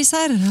 Chris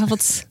her, jeg har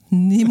fått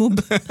ny mobb».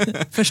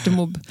 Første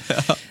mobb.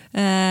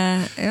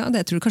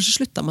 Det tror jeg kanskje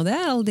slutta med det.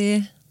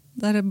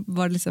 Der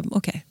var det liksom,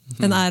 ok,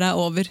 den æra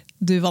er over,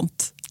 du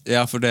vant.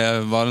 Ja, for det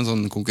var en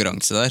sånn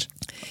konkurranse der,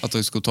 at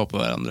dere skulle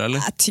toppe hverandre, eller?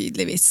 Ja,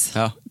 tydeligvis.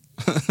 Ja.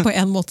 På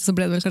en måte så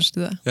ble det vel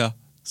kanskje det. Ja.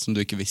 Som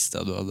du ikke visste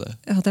at du hadde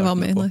at jeg var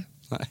med i,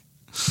 nei.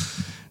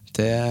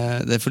 Det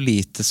er for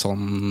lite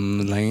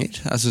sånn lenger.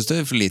 Jeg synes det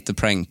er for lite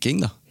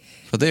pranking da.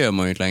 For det gjør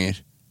man jo ikke lenger.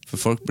 For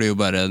folk blir jo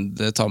bare,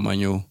 det tar man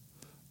jo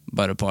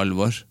bare på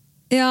alvor.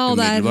 Ja, og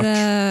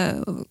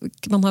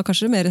man har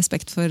kanskje mer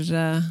respekt for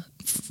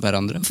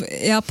hverandre.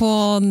 Ja,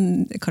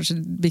 kanskje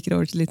bikker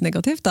over til litt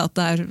negativt da,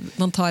 at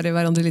man tar i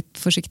hverandre litt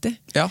forsiktig.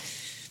 Ja.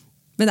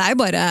 Men det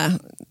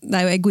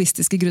er jo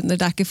egoistiske grunner.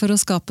 Det er ikke for å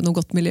skape noe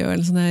godt miljø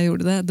eller sånn jeg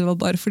gjorde det. Det var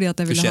bare fordi at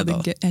jeg ville ha det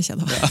gøy. Jeg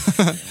kjeder meg.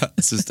 Ja,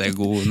 jeg synes det er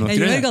god nok.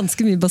 Jeg gjør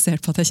ganske mye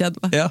basert på at jeg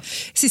kjeder meg. Ja.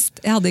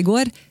 Sist jeg hadde i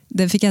går,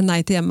 det fikk jeg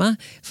nei til hjemme,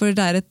 for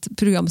det er et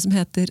program som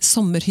heter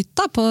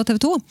Sommerhytta på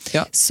TV 2.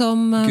 Ja,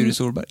 Guri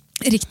Solberg.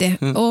 Riktig,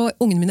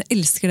 og ungene mine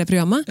elsker det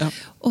programmet. Ja.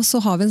 Og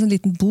så har vi en sånn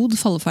liten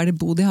falleferdig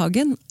bod i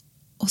hagen,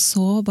 og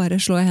så bare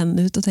slår jeg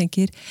hendene ut og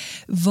tenker,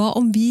 hva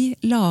om vi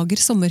lager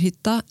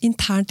sommerhytta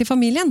internt i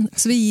familien?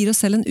 Så vi gir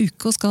oss selv en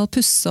uke og skal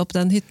pusse opp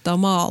den hytta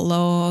og male,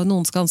 og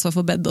noen skal ha ansvar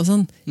for bed og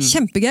sånn.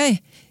 Kjempegøy!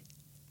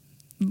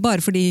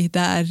 Bare fordi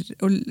det er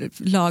å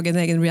lage en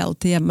egen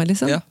reality hjemme,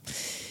 liksom. Ja.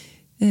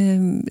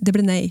 Det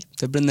ble nei.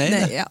 Det ble nei,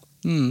 det. Ja.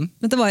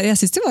 Men jeg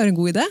synes det var en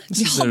god idé.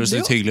 Vi hadde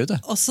jo hyggelig ut,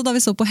 det. Også da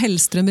vi så på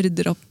Hellstrøm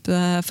rydder opp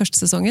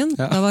første sesongen,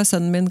 da var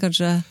sønnen min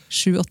kanskje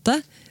 7-8,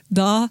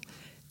 da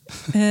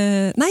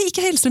nei,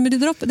 ikke Hellstrøm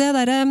rydder opp. Det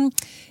der,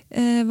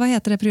 hva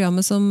heter det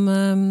programmet som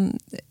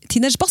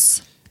Teenage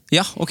Boss?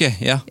 Ja, ok.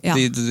 Ja.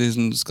 De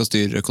som skal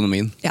styre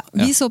økonomien. Ja,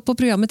 vi så på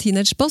programmet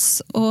Teenage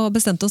Boss og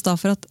bestemte oss da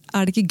for at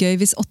er det ikke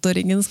gøy hvis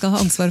 8-åringen skal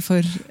ha ansvar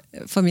for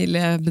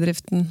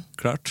familiebedriften?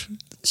 Klart.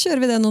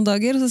 Kjører vi det noen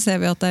dager, og så ser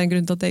vi at det er en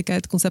grunn til at det ikke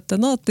er et konsept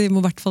ennå, at de må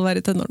i hvert fall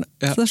være i tenårene.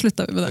 Ja. Så da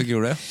slutta vi med det. Det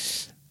gjorde det.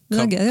 Men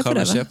det er gøy å prøve.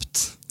 Hva har du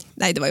kjøpt?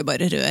 Nei, det var jo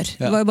bare rør.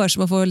 Ja. Det var jo bare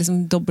som å få liksom,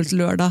 dobbelt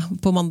lørdag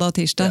på mandag og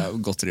tirsdag. Ja,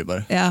 godteri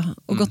bare. Ja,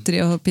 og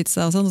godteri og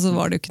pizza og sånn, og så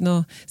var det jo ikke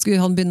noe,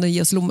 skulle han begynne å gi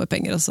oss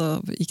lommepenger, og så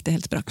gikk det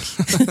helt brakk.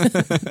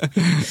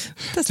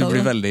 Du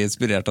blir veldig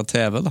inspirert av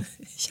TV da.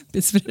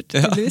 Kjempeinspirert,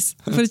 tydeligvis.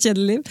 For et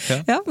kjedelig liv.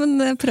 Ja, men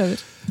jeg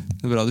prøver.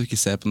 Det er bra du ikke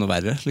ser på noe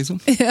verre, liksom.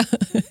 Ja,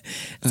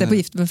 se på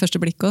Gift med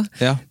første blikk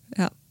også. Ja.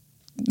 Ja.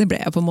 Det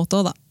ble jeg på en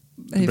måte også da.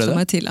 Jeg giftet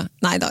meg tidlig.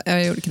 Nei da,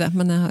 jeg gjorde ikke det,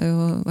 men jeg har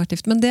jo vært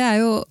gift. Men det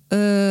er jo...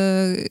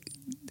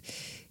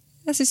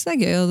 Jeg synes det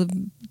er gøy å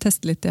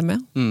teste litt hjemme.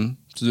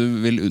 Så du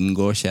vil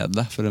unngå å kjede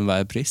deg for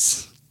enhver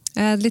pris?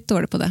 Jeg er litt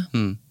dårlig på det.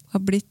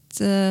 Har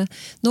blitt,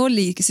 nå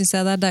synes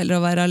jeg det er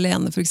deiligere å være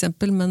alene for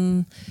eksempel,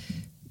 men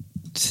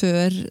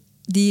før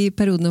de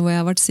periodene hvor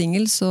jeg har vært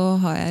single, så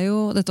har jeg jo,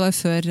 dette var jo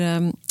før,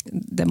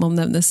 det må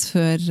nevnes,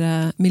 før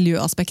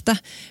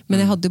miljøaspektet,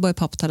 men jeg hadde jo bare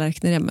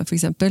papptallerkener hjemme for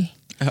eksempel.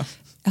 Ja.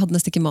 Jeg hadde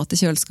nesten ikke mat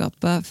i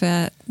kjøleskapet,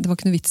 for det var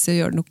ikke noe vits i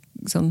å gjøre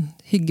noe sånn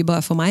hygge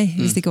bare for meg,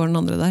 hvis det ikke var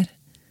den andre der.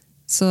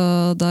 Så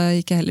da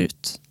gikk jeg heller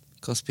ut.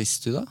 Hva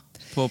spiste du da?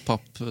 På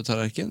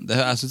papptallerken?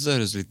 Jeg synes det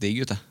høres litt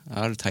digg ut. Jeg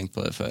har tenkt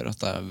på det før, at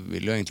jeg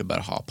vil jo egentlig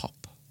bare ha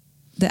papp.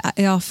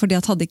 Ja, fordi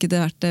at hadde ikke det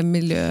vært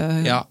miljø...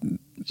 Ja,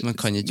 man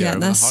kan ikke gjøre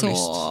det, men har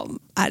lyst.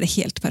 Så er det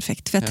helt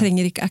perfekt. For jeg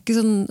er ikke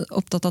sånn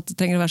opptatt av at det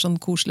trenger å være sånn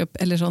koselig,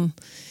 eller sånn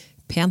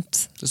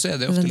pent. Så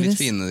er det ofte litt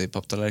fine, de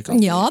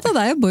papptallerkene. Ja, det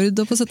er jo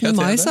Bård, og på 17.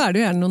 mai så er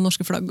det jo gjerne noen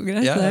norske flagg og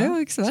greier. Ja, det er jo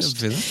ikke så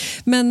verst.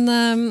 Men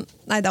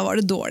nei, da var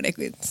det dårlig.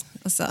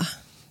 Altså...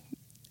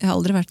 Jeg har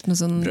aldri vært noen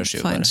sånn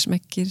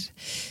feinschmecker.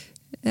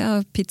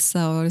 Ja,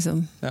 pizza og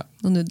liksom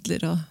noen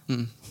nudler og...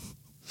 Jeg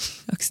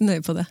er ikke så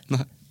nøye på det.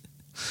 Nei.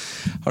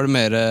 Har du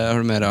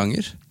mer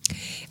anger?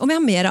 Om jeg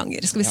har mer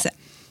anger, skal vi se.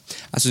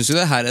 Jeg synes jo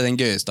det her er den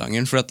gøyeste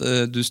angeren, for at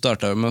du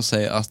startet med å si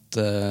at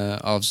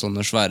av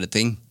sånne svære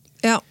ting,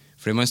 Ja.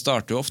 Fordi man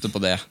starter jo ofte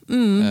på det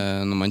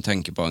når man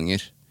tenker på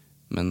anger.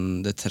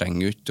 Men det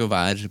trenger jo ikke å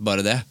være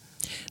bare det.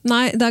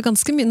 Nei, det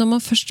ganske mye. Når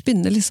man først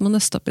begynner liksom å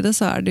nøste opp i det,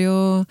 så det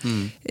jo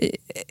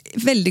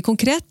veldig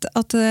konkret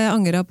at jeg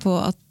angrer på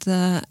at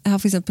jeg har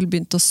for eksempel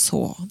begynt å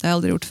så. Det har jeg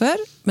aldri gjort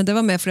før, men det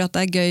var mer fordi at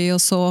det gøy å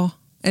så,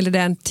 eller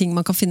det en ting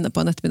man kan finne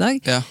på en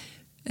ettermiddag. Ja.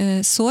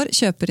 Sår,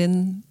 kjøper inn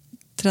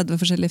 30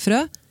 forskjellige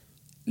frø,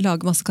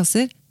 lager masse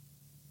kasser,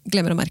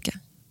 glemmer å merke.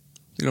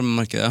 Glemmer å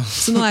merke det, ja.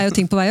 Så nå jo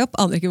ting på vei opp,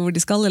 aner ikke hvor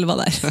de skal, eller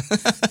hva det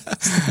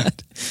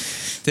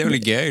Det jo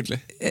litt gøy,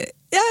 egentlig.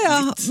 Ja,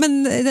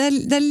 men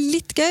det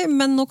litt gøy,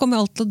 men nå kommer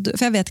jeg alt til å dø,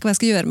 for jeg vet ikke hva jeg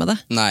skal gjøre med det.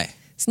 Nei,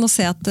 så nå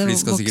ser jeg at det for de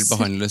skal sikkert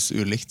behandles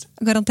ulikt.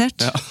 Garantert,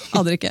 Ja.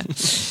 aner ikke.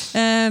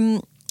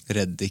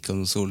 Reddik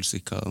og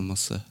solsikka og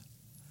masse.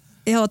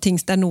 Ja, ting,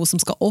 det noe som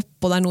skal opp,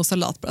 og det noe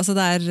salat. Altså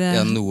det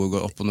Ja, noe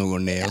går opp og noe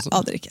går ned og sånn.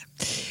 Aner ikke.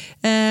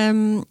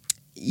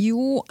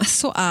 Jo,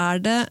 så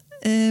det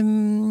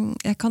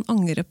jeg kan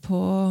angre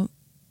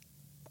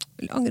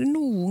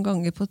noen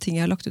ganger på ting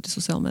jeg har lagt ut i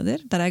sosiale medier.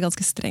 Der jeg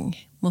ganske streng,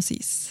 må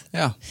sies.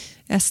 Ja.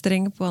 Jeg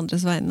streng på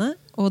andres vegne,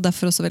 og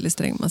derfor også veldig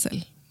streng med meg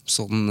selv.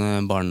 Sånn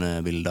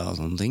barnebilder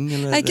og sånne ting?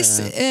 Eller?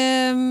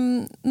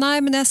 Nei,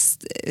 men jeg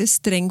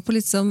streng på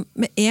litt som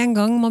med en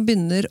gang man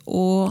begynner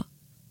å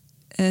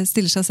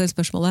stille seg selv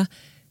spørsmålet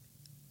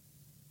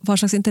hva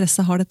slags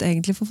interesse har dette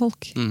egentlig for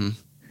folk?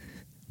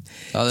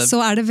 Ja,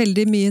 så det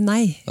veldig mye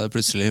nei. Da det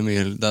plutselig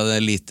mye, da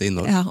det lite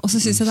innhold. Ja, og så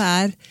synes jeg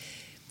det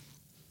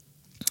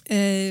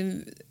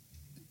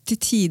til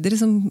tider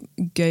liksom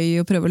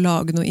gøy å prøve å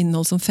lage noe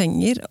innhold som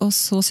fenger, og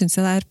så synes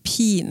jeg det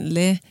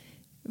pinlig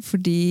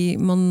fordi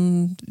man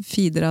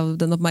feeder av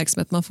den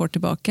oppmerksomheten man får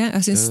tilbake.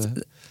 Jeg synes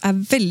det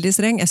veldig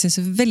streng. Jeg synes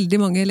veldig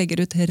mange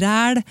legger ut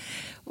ræl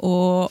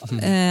og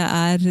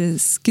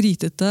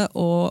skrytete,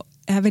 og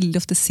jeg veldig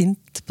ofte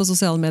sint på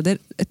sosiale medier.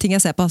 Ting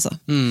jeg ser på, altså.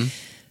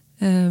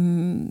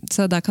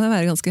 Så der kan jeg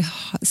være ganske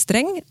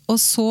streng, og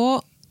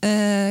så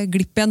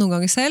glipper jeg noen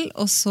ganger selv,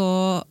 og så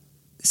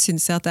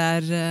synes jeg at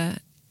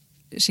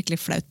det skikkelig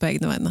flaut på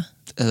egne vegne.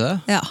 Det?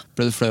 Ja.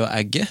 Ble du flau av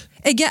egget?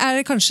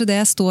 Egget kanskje det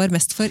jeg står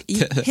mest for i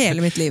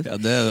hele mitt liv. Ja,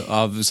 det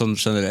av, sånn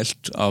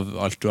generelt, av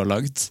alt du har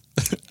lagd.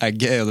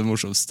 Egget jo det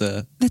morsomste.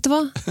 Vet du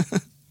hva?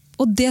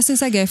 Og det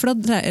synes jeg gøy, for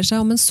det dreier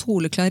seg om en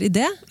soleklar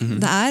idé.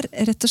 Det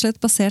rett og slett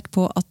basert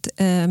på at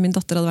min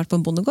datter hadde vært på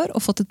en bondegård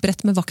og fått et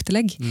brett med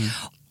vaktelegg.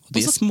 De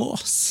små.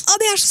 Ja,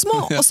 de så små!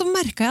 Og så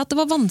merket jeg at det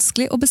var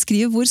vanskelig å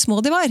beskrive hvor små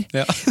de var.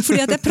 Ja.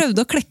 Fordi at jeg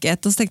prøvde å klekke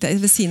et, og så tenkte jeg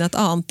ved siden av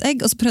et annet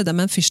egg, og så prøvde jeg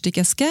med en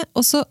fyrstikkeske,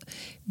 og så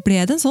ble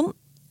det en sånn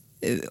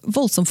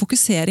voldsom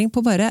fokusering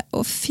på bare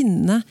å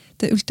finne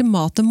det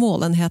ultimate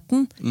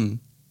målenheten.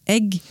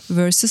 Egg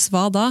versus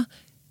hva da?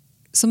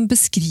 Som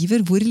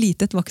beskriver hvor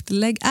lite et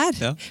vaktelegg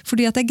Ja.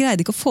 Fordi at jeg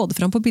greide ikke å få det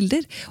fram på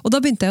bilder. Og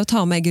da begynte jeg å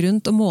ta med egget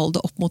rundt og måle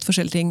det opp mot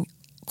forskjellige ting.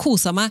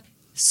 Kosa meg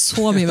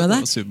så mye med det.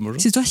 Jeg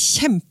synes det var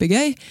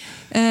kjempegøy.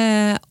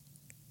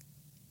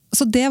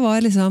 Så det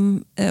var liksom,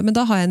 men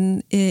da har jeg en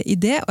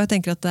idé, og jeg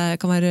tenker at det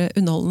kan være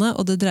underholdende,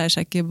 og det dreier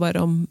seg ikke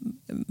bare om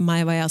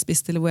meg, hva jeg har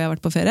spist, eller hvor jeg har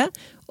vært på ferie.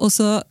 Og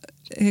så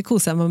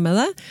koser jeg meg med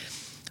det.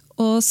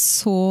 Og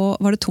så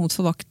var det tomt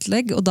for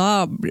vaktlegg, og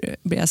da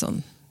blir jeg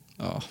sånn.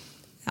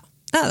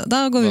 Ja,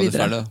 da går vi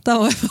videre. Da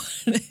var vi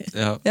ferdig.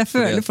 Ja, jeg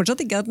føler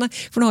fortsatt ikke at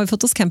for nå har vi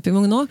fått oss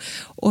campingvogn nå,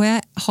 og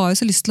jeg har jo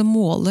så lyst til å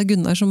måle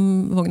Gunnar, som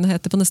vogna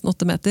heter, på nesten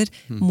 8 meter,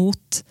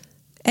 mot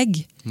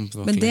egg.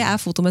 Men det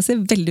fotomessig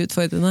veldig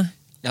utfordrende.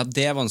 Ja,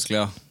 det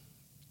vanskelig, ja.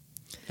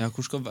 Ja,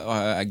 hvor skal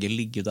egget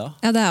ligge da?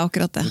 Ja, det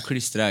akkurat det. Du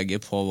klistrer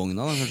egget på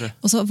vogna da, kanskje?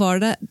 Og så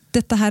var det,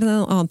 dette her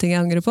en annen ting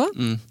jeg angrer på,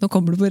 nå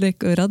kommer det på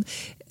rekke og rad,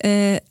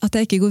 at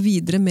jeg ikke går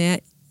videre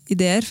med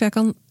ideer, for jeg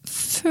kan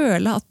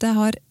føle at jeg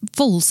har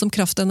voldsom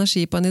kraft og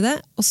energi på en idé,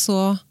 og så,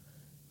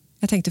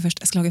 jeg tenkte først,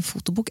 jeg skal lage en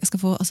fotobok, jeg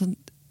skal få en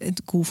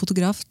god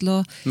fotograf til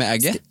å... Med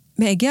egget?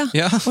 Med egget,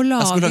 ja. Og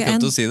lage jeg skulle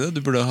akkurat til å si det,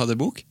 du burde ha det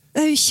bok.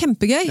 Det jo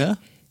kjempegøy. Ja.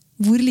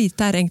 Hvor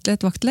lite egentlig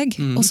et vaktlegg?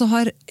 Og så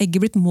har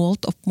egget blitt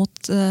målt opp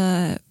mot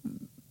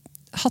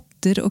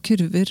hatter og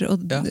kurver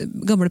og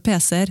gamle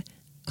PC-er,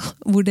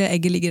 hvor det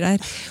egget ligger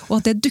der. Og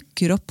at det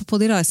dukker opp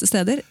på de rareste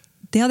steder,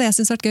 det hadde jeg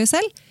syntes vært gøy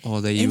selv.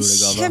 Det en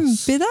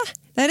kjempeidé.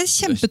 Det en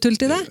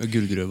kjempetullt idé.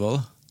 Gullgruva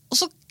da. Og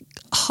så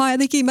har jeg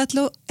det ikke i meg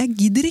til å... Jeg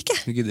gidder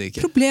ikke.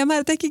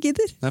 Problemet at jeg ikke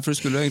gidder. Nei, for du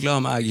skulle jo egentlig ha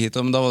med egg hit,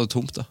 men da var det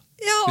tomt da.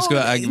 Ja, og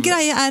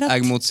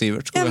egg mot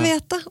Sivert. Jeg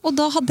vet det, og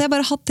da hadde jeg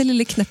bare hatt det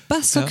lille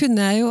kneppet, så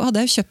hadde jeg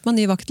jo kjøpt meg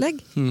ny vaktlegg.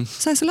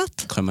 Så så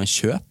lett. Kan man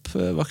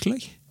kjøpe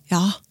vaktlegg?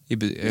 Ja,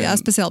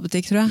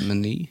 spesialbutikk, tror jeg.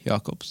 Meny,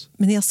 Jacobs.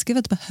 Men i Aske,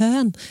 vet du, på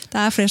høn.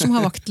 Det flere som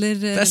har vaktler.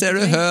 Der ser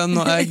du høn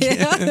og egg.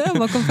 Ja,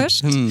 hva kom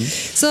først?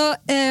 Så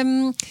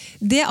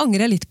det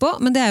angrer jeg litt på,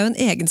 men det jo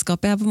en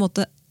egenskap jeg på en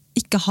måte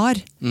ikke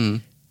har.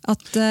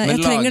 At jeg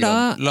trenger da...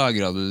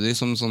 Lagret du de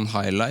som sånn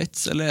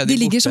highlights, eller de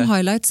ligger som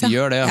highlights, ja. De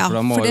gjør det, ja.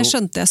 For det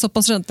skjønte jeg,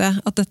 såpass skjønte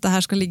jeg, at dette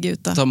her skal ligge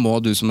ute. Da må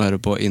du som hører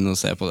på inn og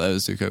se på det,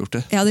 hvis du ikke har gjort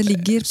det. Ja, det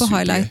ligger på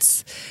highlights.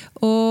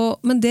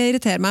 Men det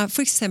irriterer meg.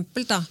 For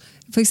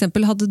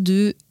eksempel hadde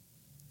du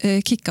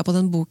kikket på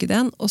den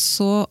bokideen, og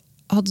så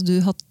hadde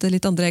du hatt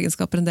litt andre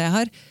egenskaper enn det jeg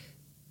har,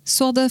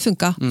 så hadde det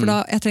funket. For da,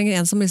 jeg trenger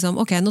en som liksom,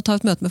 ok, nå tar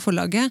vi et møte med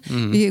forlaget,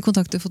 vi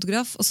kontakter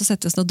fotograf, og så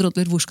setter vi oss ned og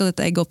drodler, hvor skal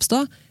dette egget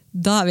oppstå?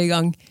 Da vi I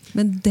gang.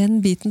 Men den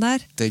biten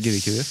der... Det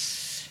gidder ikke du?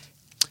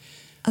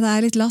 Det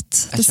litt latt,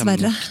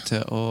 dessverre.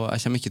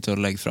 Jeg kommer ikke til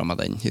å legge fra meg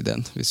den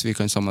ideen, hvis vi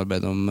kan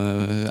samarbeide om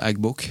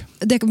eggbok.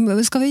 Det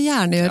skal vi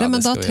gjerne gjøre,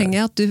 men da trenger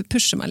jeg at du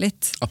pusher meg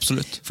litt.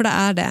 Absolutt. For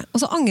det det.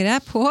 Og så angrer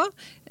jeg på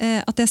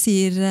at jeg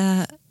sier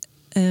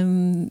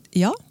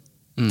ja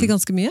til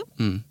ganske mye.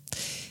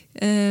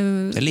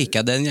 Det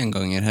liker jeg, det en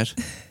gjenganger her.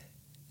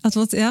 At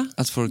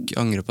folk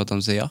angrer på at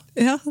de sier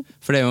ja.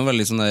 For det jo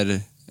veldig sånn der...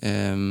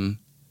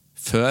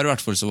 Før I hvert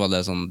fall så var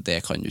det sånn,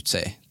 det kan du ikke si.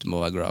 Du må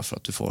være glad for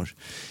at du får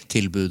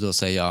tilbud og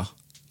si ja.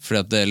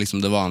 Fordi at det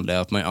liksom det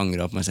vanlige at man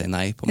angrer at man sier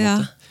nei på en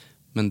måte.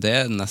 Men det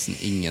nesten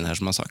ingen her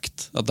som har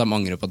sagt. At de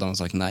angrer på at de har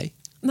sagt nei.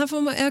 Nei,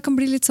 for jeg kan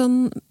bli litt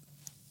sånn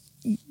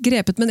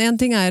grepet, men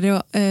en ting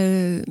jo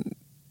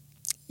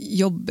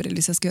jobber, eller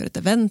hvis jeg skal gjøre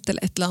et event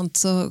eller et eller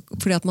annet, så,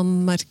 fordi at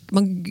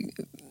man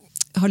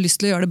har lyst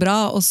til å gjøre det bra,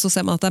 og så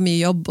ser man at det mye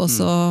jobb, og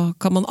så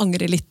kan man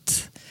angre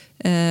litt.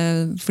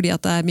 Fordi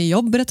at det mye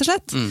jobb, rett og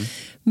slett.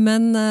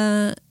 Men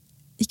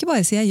ikke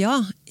bare sier jeg ja.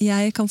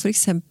 Jeg kan for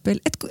eksempel,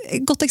 et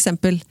godt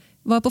eksempel,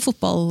 var på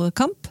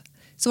fotballkamp,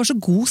 så var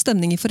så god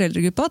stemning I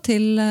foreldregruppa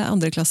til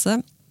andre klasse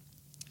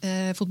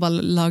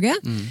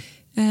fotballaget.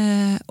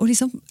 Og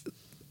liksom,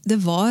 det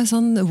var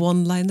sånn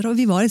one-liner, og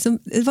det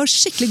var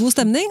skikkelig god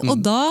stemning,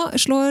 og da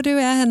slår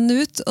jo jeg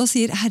hendene ut og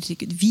sier,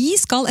 herregud, vi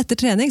skal etter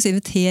trening, så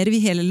inviterer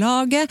vi hele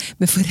laget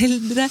med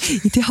foreldre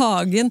til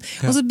hagen,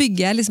 og så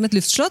bygger jeg liksom et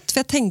luftslott,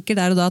 for jeg tenker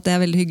der og da at det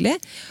veldig hyggelig.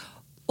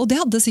 Og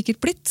det hadde sikkert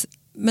blitt,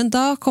 men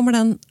da kommer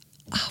den,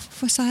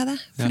 hvorfor sa jeg det?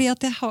 Fordi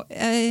at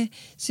jeg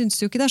synes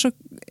jo ikke det så...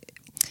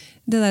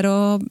 Det der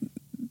å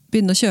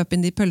begynne å kjøpe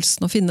inn de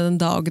pølsene og finne den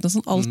dagen og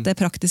sånn, alt det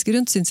praktiske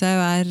rundt synes jeg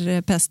jo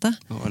peste.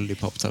 Og alle de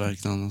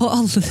papptallerkenene. Og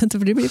alle,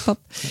 det blir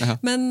papp. Ja.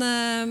 Men,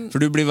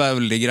 for du blir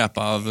veldig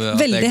grepet av at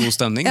veldig, det god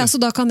stemning? Ja, så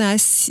da kan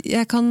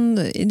jeg kan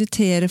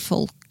invitere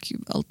folk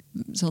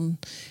sånn,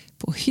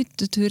 på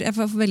hyttetur. Jeg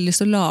får veldig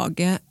lyst til å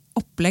lage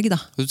opplegg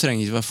da. Du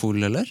trenger ikke være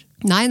full, eller?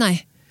 Nei.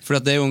 For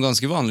det jo en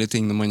ganske vanlig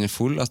ting når man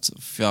full, at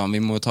vi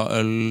må ta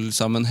øl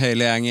sammen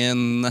hele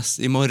gjengen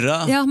I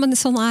morgen. Ja, men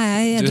sånn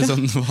jeg edru.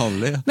 Du sånn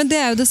vanlig, ja. Men det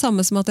jo det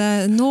samme som at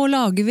nå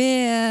lager vi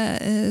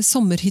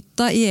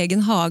sommerhytta I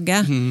egen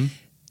hage.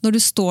 Når du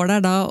står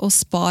der da og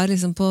spar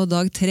liksom på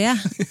dag 3,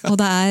 og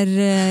det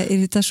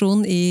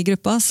irritasjon I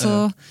gruppa,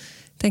 så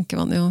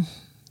tenker man jo...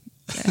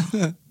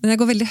 Ja. Men det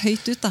går veldig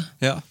høyt ut da.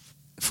 Ja.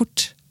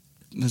 Fort.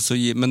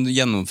 Men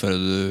gjennomfører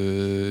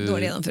du...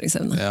 Dårlig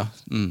gjennomføringsevne. Ja,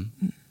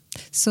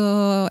 Så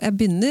jeg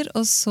begynner,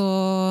 og så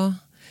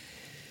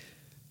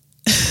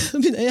Nå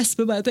begynner jeg å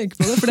gjespe bare jeg tenker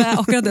på det, for det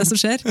akkurat det som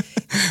skjer.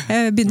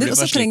 Jeg begynner, og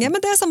så trenger jeg,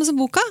 men det samme som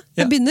boka.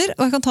 Jeg begynner,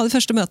 og jeg kan ta de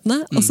første møtene,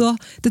 og så,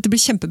 dette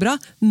blir kjempebra.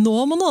 Nå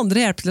må noen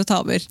andre hjelpe til å ta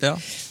over. Ja.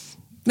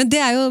 Men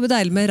det jo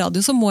deilig med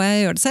radio, så må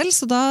jeg gjøre det selv,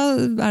 så da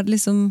det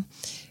liksom,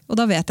 og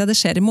da vet jeg det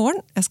skjer I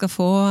morgen. Jeg skal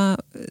få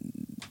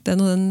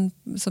den og den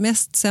som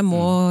gjest, så jeg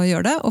må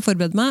gjøre det, og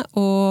forberede meg,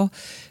 og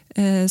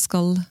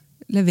skal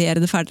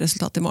levere det ferdige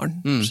resultatet I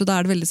morgen. Så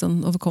da det veldig sånn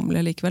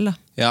overkommelig likevel da.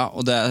 Ja,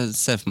 og det jeg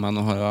ser for meg,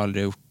 nå har jeg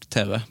aldri gjort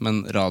TV, men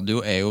radio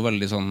jo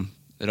veldig sånn,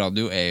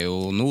 radio jo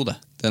nå det.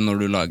 Det når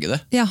du lager det.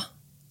 Ja,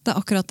 det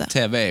akkurat det.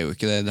 TV jo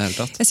ikke det I det hele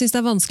tatt. Jeg synes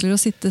det vanskeligere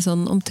å sitte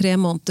sånn, om 3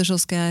 måneder så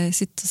skal jeg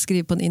sitte og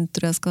skrive på en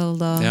intro, jeg skal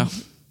da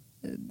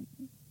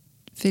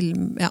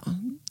film, ja.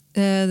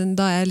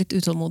 Da jeg litt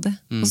utålmodig.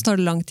 Og så tar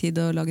det lang tid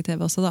å lage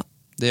TV også da.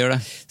 Det gjør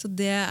det. Så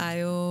det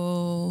jo...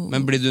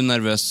 Men blir du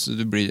nervøs,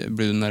 blir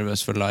du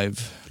nervøs for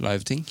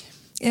live ting?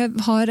 Jeg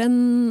har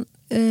en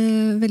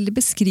veldig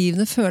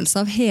beskrivende følelse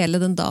av hele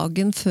den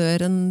dagen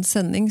før en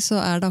sending,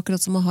 så det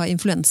akkurat som å ha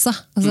influensa.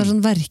 Altså det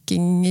sånn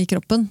verking I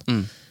kroppen.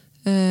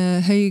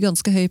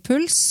 Ganske høy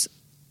puls.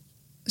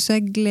 Så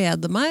jeg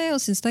gleder meg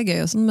og synes det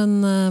gøy og sånn,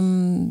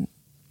 men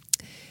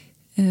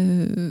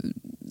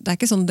det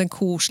ikke sånn den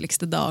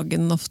koseligste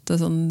dagen ofte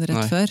sånn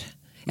rett før.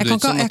 Det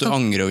ikke sånn at du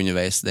angrer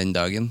underveis den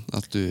dagen?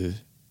 At du...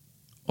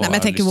 Nei, men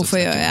jeg tenker,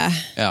 hvorfor gjør jeg?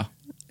 Ja.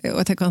 Jo,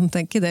 jeg kan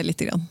tenke det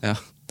litt grann. Ja.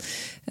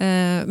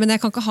 Men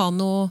jeg kan ikke ha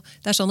noe...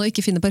 Det sånn å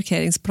ikke finne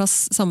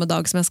parkeringsplass samme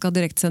dag som jeg skal ha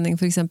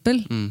direktsending, for eksempel.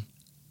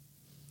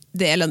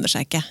 Det lønner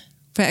seg ikke.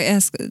 For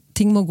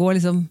ting må gå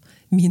liksom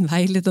min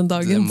vei litt den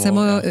dagen. Så jeg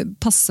må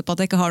passe på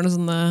at jeg ikke har noen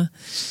sånne...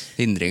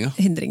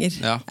 Hindringer.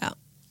 Ja.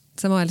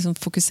 Så jeg må være liksom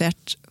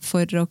fokusert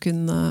for å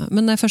kunne...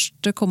 Men når jeg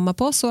først kommer meg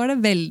på, så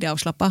det veldig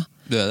avslappet.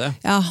 Du det?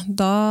 Ja,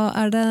 da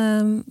det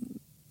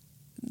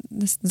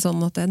nesten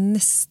sånn at jeg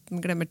nesten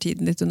glemmer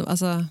tiden litt under.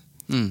 Altså,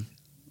 nå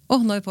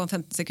vi på om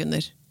 15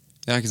 sekunder.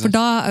 Ja, ikke sant? For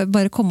da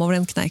bare komme over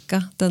den kneika,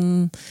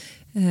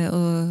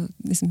 og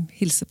liksom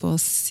hilse på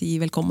og si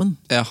velkommen.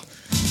 Ja.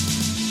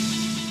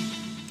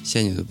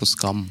 Kjenner du på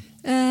skam?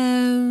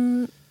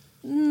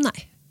 Nei.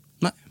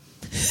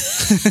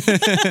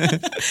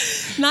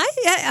 Nei,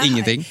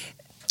 ingenting?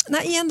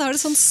 Nei, igjen da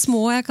det sånn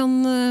små jeg kan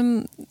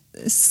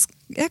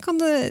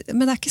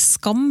men det ikke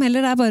skam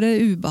heller, det bare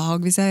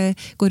ubehag hvis jeg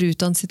går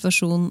ut av en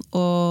situasjon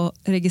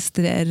og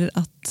registrerer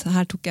at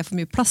her tok jeg for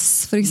mye plass,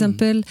 for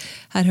eksempel.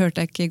 Her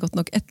hørte jeg ikke godt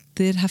nok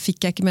etter, her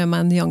fikk jeg ikke med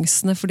meg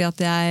nyansene fordi at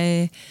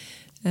jeg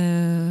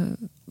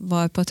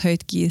var på et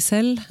høyt gir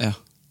selv. Ja.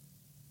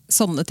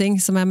 Sånne ting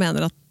som jeg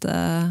mener at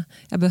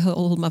jeg bør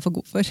holde meg for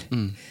god for.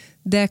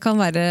 Det kan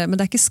være, men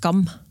det ikke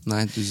skam.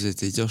 Nei, du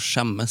sitter ikke og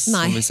skjemmes,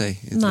 som vi sier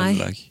i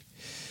Trøndelag.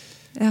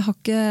 Jeg har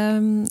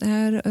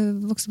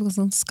vokst opp på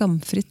sånn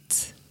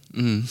skamfritt.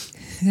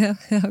 Jeg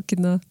har ikke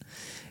noe...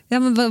 Ja,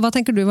 men hva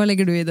tenker du? Hva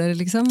legger du i det,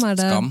 liksom?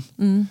 Det... Skam.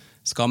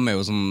 Skam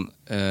jo sånn,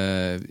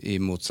 i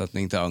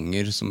motsetning til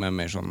anger, som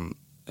mer sånn,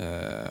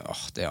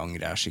 det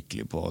angrer jeg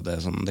skikkelig på,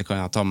 sånn, det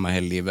kan jeg ta med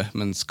hele livet,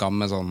 men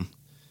skam sånn,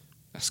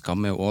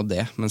 skam jo også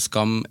det, men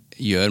skam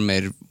gjør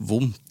mer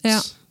vondt,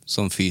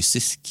 sånn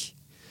fysisk.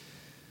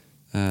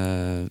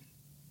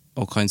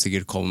 Og kan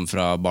sikkert komme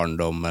fra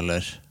barndom,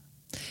 eller...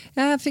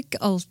 Jeg fikk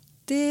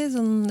alltid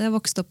sånn, jeg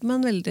vokste opp med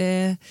en veldig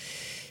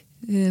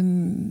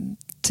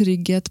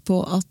trygghet på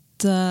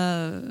at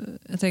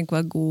jeg trenger ikke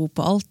være god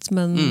på alt,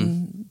 men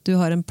du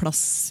har en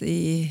plass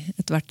i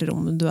et hvert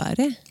rom du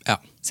i. Ja.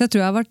 Så jeg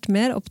tror jeg har vært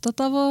mer opptatt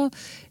av å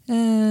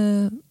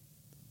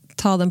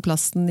ta den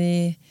plassen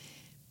i...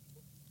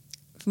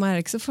 For meg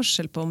det ikke så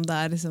forskjell på om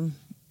det liksom,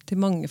 til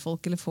mange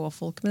folk eller få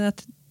folk, men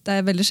det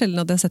veldig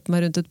sjelden at jeg setter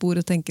meg rundt et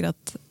bord og tenker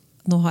at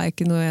nå har jeg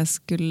ikke noe jeg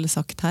skulle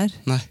sagt her.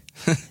 Nei.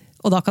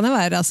 Og da kan jeg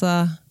være,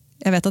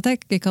 jeg vet at jeg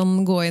ikke kan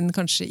gå inn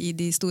kanskje i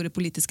de store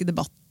politiske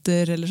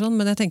debatter eller sånn,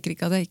 men jeg tenker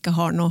ikke at jeg ikke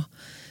har noe.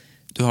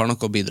 Du har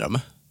noe å bidra med?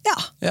 Ja.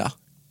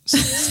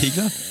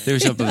 Sikkert, det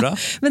jo kjempebra.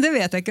 Men det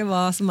vet jeg ikke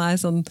hva som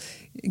sånn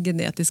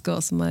genetisk og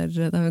hva som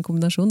det en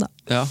kombinasjon da.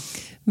 Ja.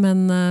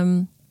 Men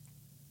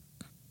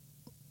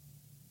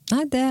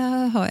nei, det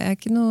har jeg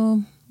ikke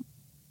noe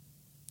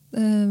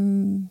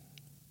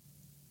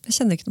jeg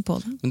kjenner ikke noe på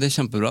det. Men det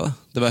kjempebra da.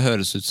 Det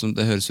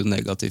høres jo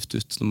negativt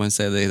ut når man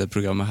sier det i det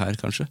programmet her,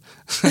 kanskje.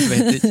 Jeg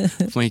vet ikke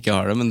om man ikke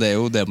har det, men det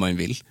jo det man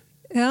vil.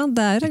 Ja,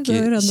 det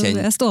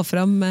jeg står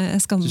frem,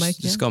 jeg skammer meg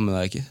ikke. Du skammer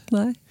deg ikke?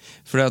 Nei.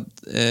 For at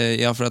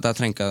jeg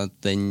tenker at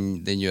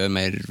den gjør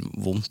mer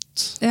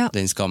vondt,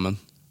 den skammen.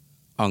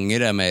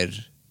 Anger mer,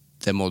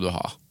 det må du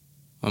ha.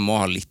 Man må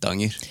ha litt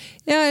anger.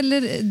 Ja,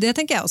 eller det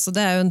tenker jeg også.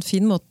 Det jo en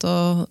fin måte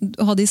å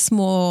ha de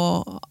små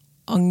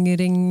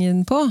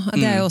angringen på.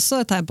 Det jo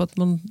også et tegn på at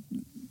man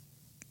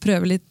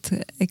prøver litt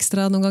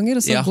ekstra noen ganger,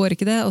 og så går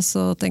ikke det, og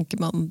så tenker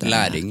man det.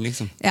 Læring,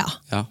 liksom. Ja.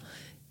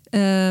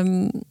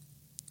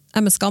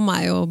 Men skam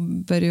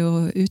bør jo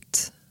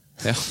ut.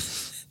 Ja.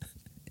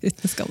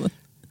 Uten skammen.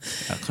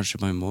 Ja,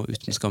 kanskje man må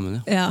uten skammen,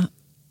 ja.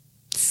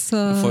 Så...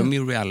 Man får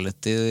mye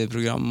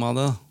reality-program av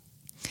det, da.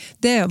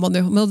 Det gjør man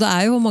jo, men det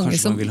jo mange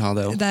kanskje som... Man vil ha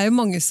det også. Det jo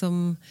mange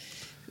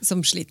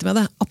som sliter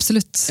med det,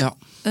 absolutt. Ja.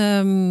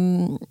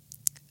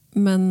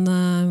 Men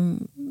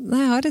nei,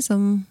 jeg har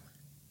liksom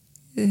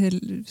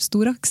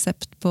stor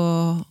aksept på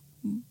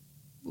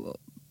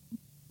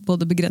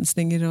både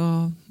begrensninger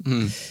og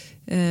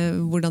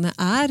hvordan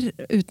jeg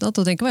uten at jeg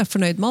trenger ikke å være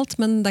fornøyd med alt,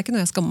 men det ikke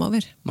noe jeg skammer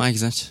over. Nei,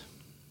 ikke sant?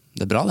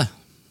 Det bra det.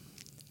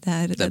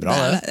 Det bra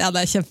det. Ja,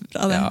 det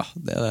kjempebra det. Ja,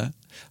 det.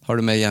 Har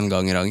du mer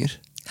gjengangeranger?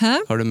 Hæ?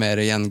 Har du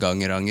mer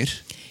gjengangeranger?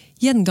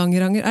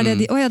 Gjengangeranger?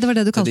 Det ja, det var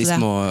det du kalte det. Det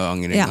de små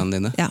angeringene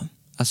dine? Ja.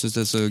 Jeg synes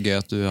det så gøy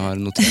at du har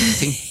notert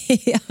ting.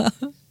 Ja.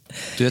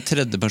 Du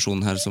tredje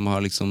person her som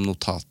har liksom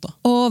notater.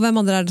 Og hvem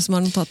andre det som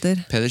har notater?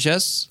 Peder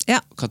Kjøs,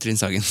 Katrin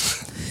Sagen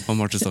og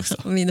Marte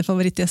Stokstad. Mine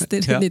favorittgjester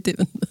i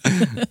timen.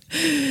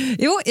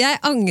 Jo, jeg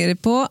angrer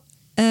på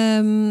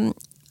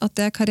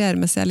at jeg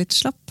karrieremessig litt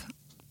slapp.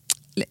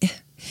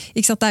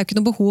 Ikke sant, det jo ikke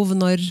noe behov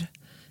når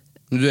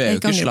men du jo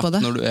ikke slapp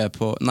når du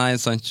på... Nei,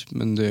 sant,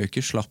 men du jo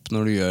ikke slapp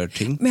når du gjør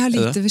ting. Men jeg har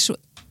lite visjon.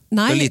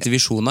 Nei, du har lite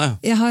visjoner,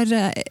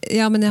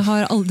 ja. Men jeg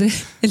har aldri...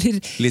 Eller...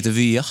 Lite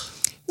vyer.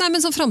 Nei,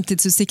 men sånn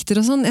fremtidsutsikter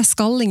og sånn, jeg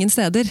skal ingen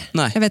steder.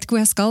 Nei. Jeg vet ikke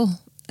hvor jeg skal.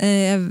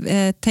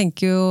 Jeg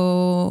tenker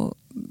jo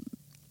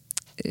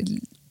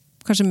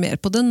kanskje mer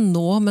på det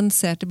nå, men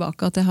ser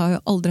tilbake at jeg har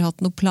jo aldri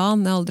hatt noe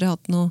plan, jeg har aldri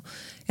hatt noe,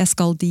 jeg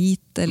skal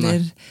dit,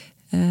 eller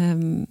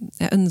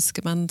jeg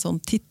ønsker meg en sånn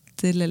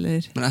tittel,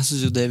 eller... Men jeg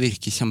synes jo det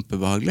virker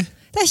kjempebehagelig.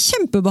 Det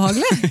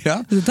kjempebehagelig! Ja.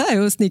 Det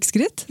jo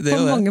snikskritt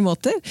på mange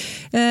måter.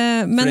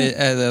 Men,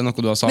 det noe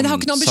du har men jeg har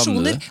ikke noen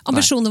ambisjoner.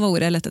 Ambisjoner var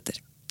ordet jeg lette etter.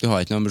 Du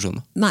har ikke noen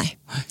ambisjoner? Nei.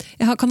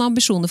 Jeg kan ha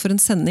ambisjoner for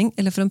en sending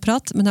eller for en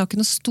prat, men jeg har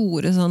ikke noen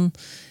store sånn...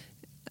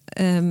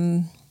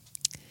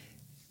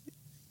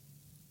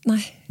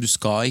 Nei. Du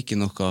skal ikke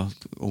noe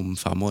om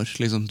 5 år,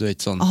 liksom? Du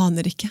ikke sånn...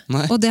 Aner ikke.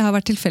 Nei. Og det har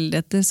vært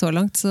tilfeldigheter så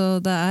langt, så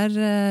det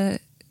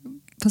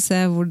få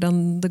se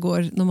hvordan det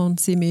går når man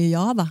sier mye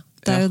ja, da.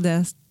 Det jo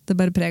det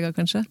bare preger,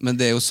 kanskje. Men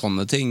det jo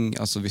sånne ting,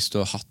 altså hvis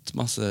du har hatt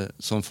masse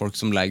sånn folk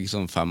som legger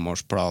sånn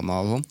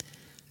 5-årsplaner og sånn,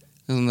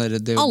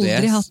 det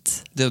aldri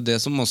hatt. Det jo det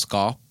som må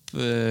skape.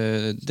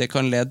 Det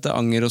kan lede til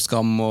anger og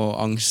skam og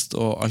angst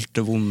og alt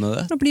det vonde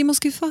det. Da blir man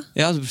skuffet.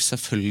 Ja,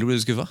 selvfølgelig blir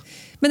du skuffet.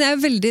 Men det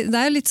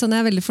jo litt sånn,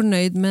 jeg veldig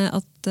fornøyd med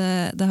at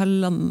det har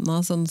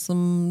landet sånn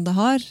som det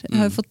har. Jeg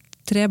har jo fått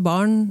 3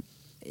 barn,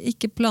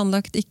 ikke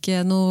planlagt,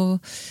 ikke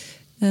noe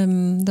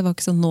Det var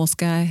ikke sånn,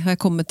 har jeg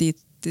kommet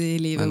dit i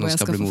livet hvor jeg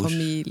skal få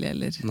familie,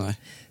 eller... Nei.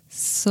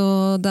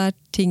 Så det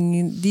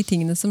de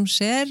tingene som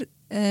skjer,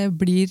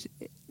 blir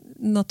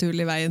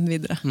naturlig veien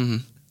videre.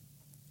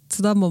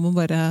 Så da må man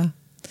bare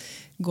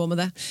gå med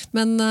det.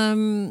 Men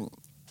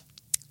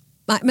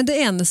det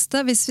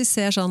eneste, hvis vi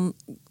ser sånn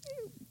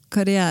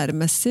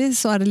karrieremessig,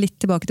 så det litt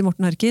tilbake til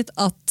Morten Harket,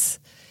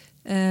 at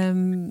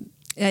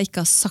jeg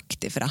ikke har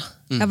sagt ifra.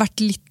 Jeg har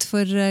vært litt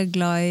for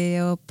glad i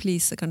å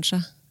please,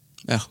 kanskje.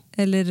 Ja.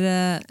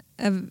 Eller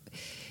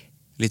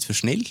litt for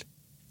snill?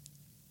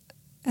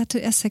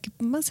 Jeg ser ikke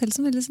på meg selv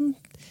som veldig sånn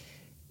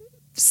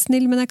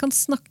snill, men jeg kan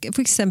snakke,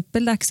 for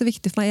eksempel, det ikke så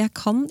viktig for meg, jeg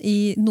kan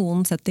i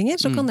noen settinger,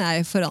 så kan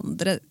jeg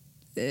forandre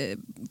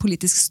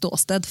politisk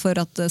ståsted for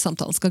at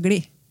samtalen skal gli.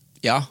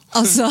 Ja,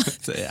 altså,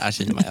 jeg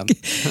kjenner meg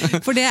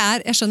igjen. For det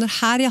jeg skjønner,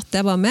 her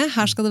jatter jeg bare med,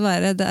 her skal det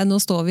være, nå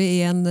står vi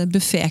i en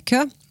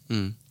buffetkø.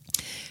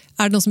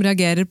 Det noen som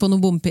reagerer på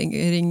noen bomping?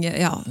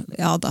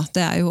 Ja da,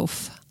 det jo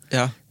off.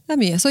 Ja. Det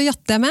mye, så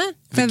jatter jeg med,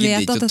 for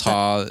jeg vet at dette,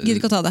 gidder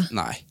ikke å ta det.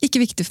 Nei.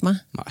 Ikke viktig for meg.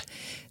 Nei.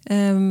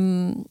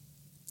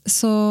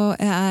 Så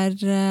jeg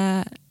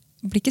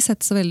blir ikke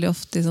sett så veldig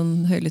ofte i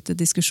sånn høylytte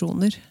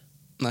diskusjoner.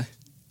 Nei.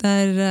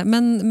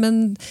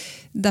 Men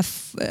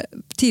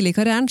tidlig i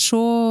karrieren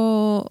så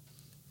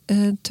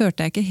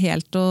tørte jeg ikke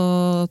helt å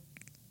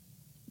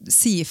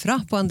si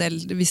ifra på en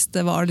del, hvis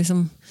det var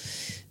liksom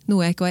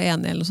noe jeg ikke var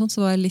enig i eller noe sånt,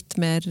 så var jeg litt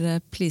mer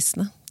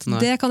plisende.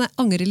 Det kan jeg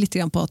angre litt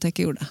på at jeg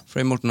ikke gjorde det. For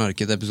i Morten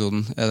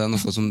Harket-episoden, det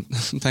noe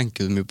som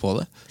tenker du mye på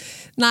det?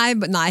 Nei,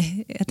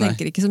 jeg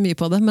tenker ikke så mye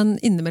på det, men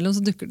innimellom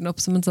så dukker den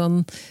opp som en sånn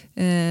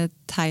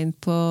tegn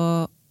på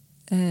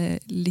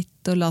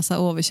litt å la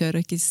seg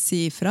overkjøre og ikke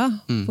si ifra,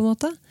 på en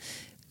måte.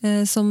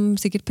 Som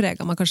sikkert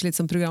preget meg kanskje litt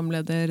som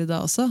programleder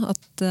da også,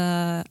 at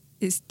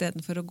i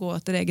stedet for å gå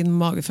etter egen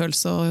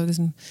magefølelse og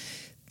liksom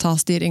ta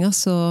styringen,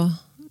 så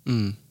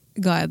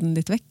ga jeg den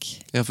litt vekk.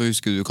 Ja, for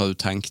husker du hva du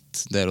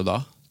tenkte der og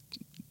da?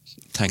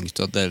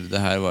 Tenkte du at det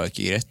her var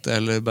ikke greit,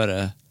 eller bare...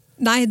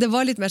 Nei, det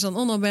var litt mer sånn,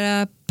 nå ble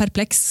jeg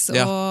perpleks,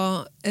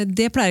 og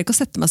det pleier ikke å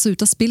sette meg så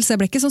ut av spill, så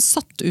jeg ble ikke sånn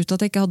satt ut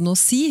at jeg ikke hadde noe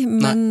å si,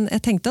 men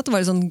jeg tenkte at det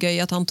var litt sånn gøy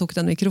at han tok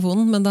den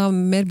mikrofonen, men det har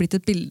mer blitt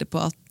et bilde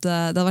på at det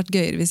hadde vært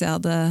gøyere hvis jeg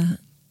hadde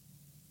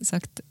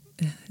sagt,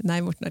 nei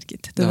Morten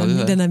Harket,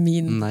 den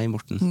min. Nei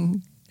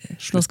Morten.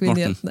 Nå skal vi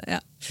nyhetene,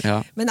 ja.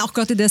 Men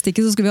akkurat i det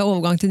stikket så skulle vi ha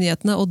overgang til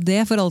nyhetene, og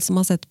det for alle som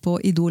har sett på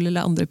Idol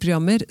eller andre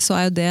programmer, så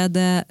jo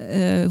det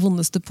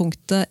vondeste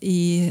punktet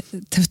i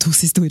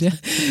TV2s historie.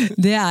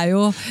 Det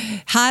jo,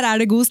 her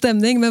det god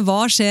stemning, men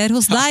hva skjer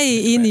hos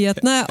deg i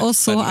nyhetene? Og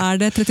så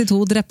det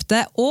 32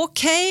 drepte.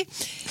 Ok,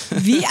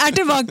 vi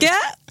tilbake!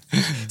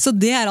 Så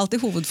det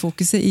alltid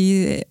hovedfokuset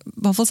i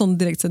hvert fall sånn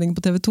direktsending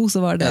på TV2, så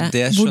var det,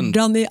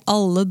 hvordan i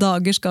alle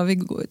dager skal vi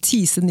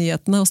tease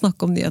nyhetene og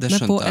snakke om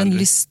nyhetene på en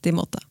lystig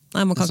måte.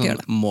 Nei, man kan ikke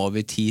gjøre det. Må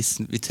vi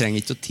tease? Vi trenger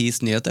ikke å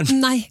tease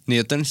nyhetene. Nei.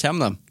 Nyhetene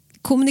kommer da.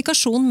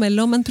 Kommunikasjon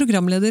mellom en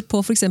programleder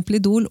på for eksempel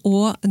Idol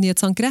og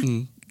nyhetsankere,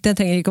 den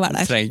trenger ikke å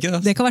være der.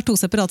 Det kan være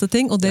 2 separate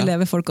ting, og det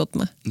lever folk godt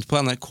med. På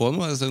NRK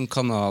nå sånn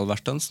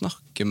kanalverten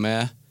snakke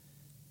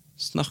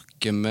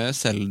med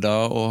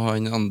Selda og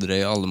han andre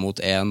i Alle mot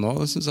 1 nå,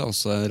 det synes jeg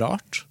også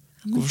rart.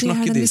 Hvorfor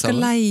snakker de sammen? Vi skal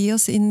leie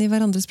oss inn i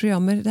hverandres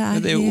programmer.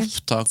 Det jo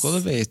opptak, og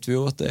det vet vi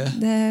jo at det...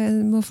 Det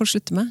må få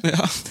slutte med.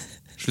 Ja,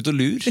 slutt å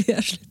lure. Ja,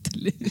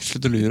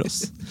 slutt å lure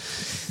oss.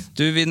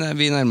 Du, vi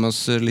nærmer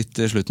oss litt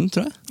slutten,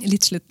 tror jeg.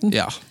 Litt slutten?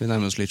 Ja, vi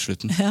nærmer oss litt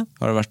slutten. Ja.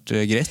 Har det vært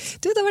greit?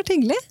 Du, det har vært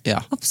hyggelig.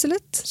 Ja.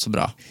 Absolutt. Så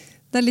bra.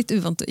 Det litt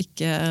uvant å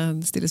ikke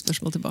stille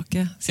spørsmål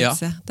tilbake, synes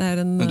jeg.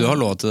 Men du har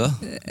lov til det.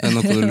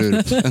 Noe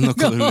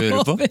du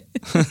lurer på?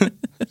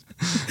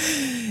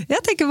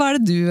 Jeg tenker, hva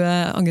det du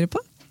angrer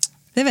på?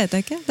 Det vet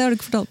jeg ikke, det har du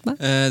ikke fortalt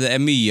meg. Det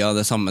mye av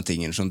det samme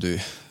tingene som du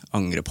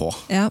angrer på.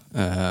 Ja.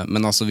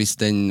 Men altså, hvis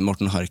den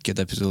Morten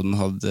Harket-episoden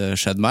hadde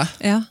skjedd meg,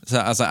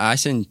 så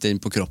jeg kjente den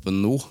på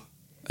kroppen nå,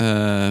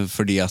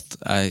 fordi at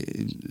jeg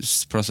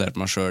plasserte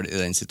meg selv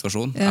i den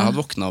situasjonen. Jeg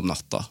hadde våknet om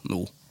natta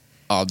nå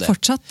av det.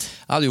 Fortsatt?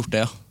 Jeg hadde gjort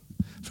det, ja.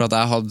 For at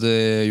jeg hadde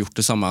gjort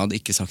det samme, jeg hadde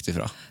ikke sagt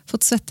ifra.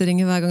 Fått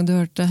svetteringer hver gang du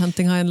hørte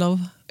Hunting High and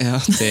Love? Ja,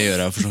 det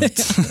gjør jeg for så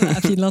vidt.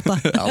 Det fin låt da.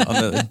 Ja,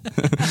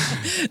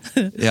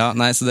 det ja,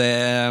 nei, så det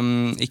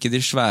ikke de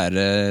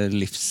svære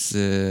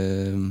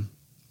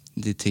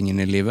de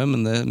tingene i livet,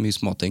 men det mye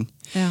småting.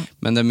 Ja.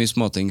 Men det mye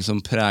småting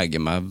som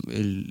preger meg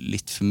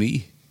litt for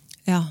mye.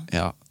 Ja.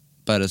 Ja,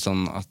 bare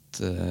sånn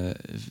at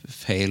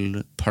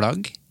feil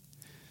plagg.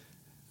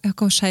 Jeg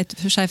kom skjevt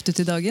ut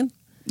i dagen.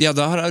 Ja,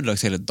 da har jeg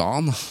ødelagt hele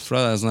dagen. For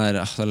da sånn her,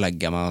 da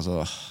legger jeg meg og så,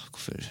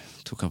 hvorfor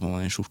tok jeg på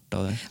meg en skjorte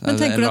av det? Men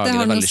tenker du at det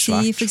har noe å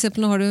si, for eksempel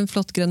nå har du en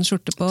flott grønn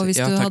skjorte på,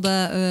 hvis du hadde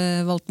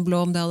valgt den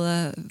blå, om det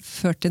hadde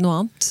ført til noe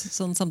annet,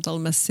 sånn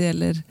samtalemessig,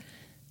 eller?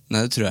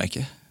 Nei, det tror jeg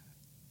ikke.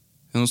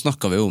 Nå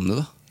snakket vi jo om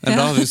det da. Eller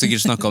da har vi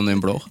sikkert snakket om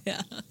den blå.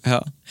 Ja,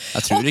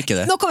 jeg tror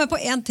ikke det. Nå kom jeg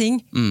på en ting.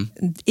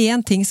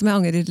 En ting som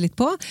jeg angrer litt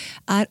på,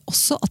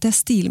 også at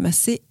jeg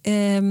stilmessig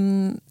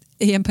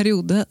i en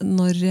periode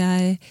når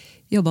jeg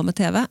jobbet med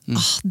TV.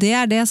 Det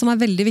det som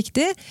veldig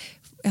viktig.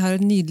 jeg har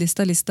en nydelig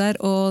stylist der,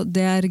 og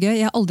det gøy.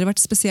 Jeg har aldri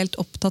vært spesielt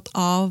opptatt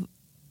av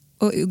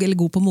eller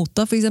god på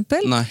mote, for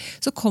eksempel. Nei.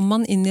 Så kommer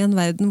man inn i en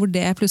verden hvor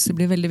det plutselig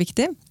blir veldig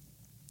viktig,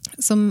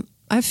 som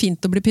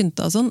fint å bli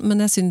pynta og sånn,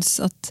 men jeg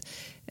synes at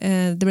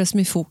det ble så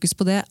mye fokus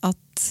på det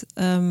at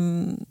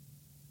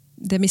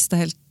det mistet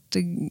helt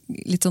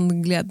litt sånn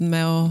gleden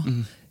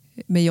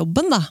med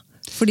jobben da.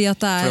 Fordi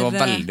at For det var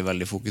veldig,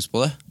 veldig fokus på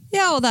det.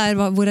 Ja, og det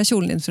hvor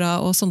Kjolen din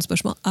fra, og sånne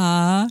spørsmål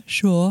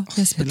så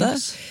gjespete.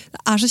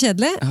 Det så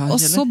kjedelig.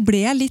 Og så ble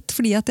jeg litt,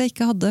 fordi at jeg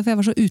ikke hadde, for jeg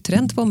var så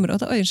utrent på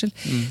området, unnskyld.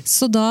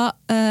 Så da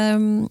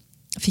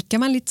fikk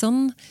jeg meg litt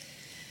sånn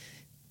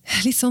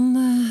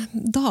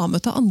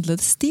damete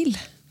annerledes stil.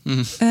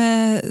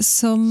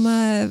 Som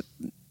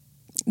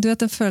du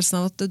vet den følelsen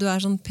av at du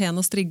sånn pen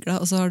og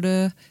strigla, og så har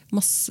du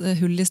masse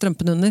hull i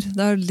strømpen under.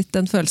 Det litt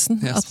den følelsen.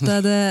 At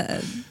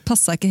det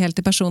passet ikke helt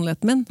til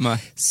personligheten min.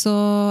 Nei. Så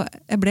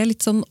jeg ble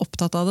litt sånn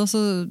opptatt av det,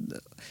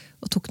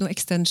 og tok noen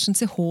extensions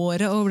i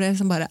håret, og ble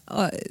liksom bare,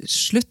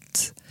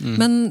 slutt.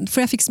 Men,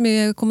 for jeg fikk så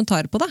mye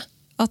kommentarer på det.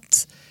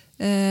 At,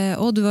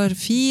 du var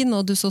fin,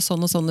 og du så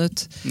sånn og sånn ut.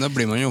 Da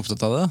blir man jo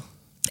opptatt av det da.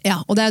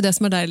 Ja, og det jo det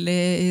som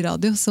deilig i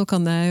radio, så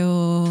kan jeg jo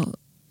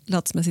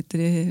late som jeg sitter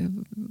i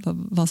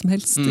hva som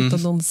helst, uten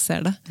at noen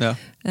ser det. Ja.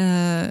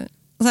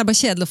 Og så det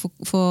bare kjedelig å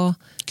få...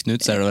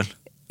 Knut ser det vel?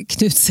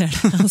 Knut ser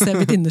det, han ser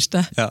mitt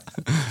innerste. Ja.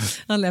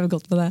 Han lever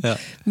godt med det. Ja.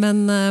 Men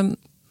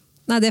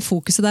nei, det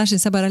fokuset der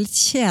synes jeg bare litt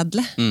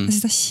kjedelig. Jeg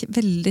synes det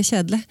veldig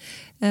kjedelig.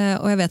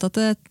 Og jeg vet at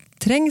det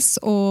trengs,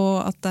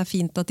 og at det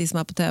fint at de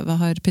som på TV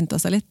har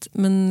pyntet seg litt,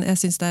 men jeg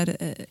synes det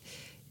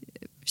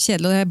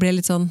kjedelig, og jeg ble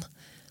litt sånn...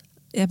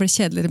 Jeg ble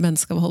kjedeligere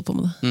menneske av å holde på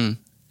med det.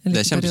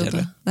 Det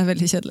kjempekjedelig. Det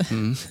veldig kjedelig.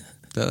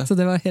 Det. Så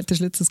det var helt til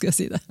slutt, så skal jeg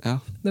si det. Ja.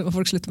 Det må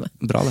folk slutte med.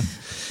 Bra det.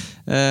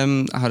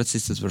 Jeg har et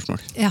siste spørsmål.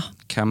 Ja.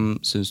 Hvem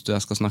synes du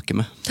jeg skal snakke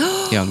med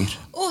i Anger?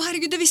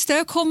 Herregud, det visste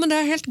jeg jo kom, men det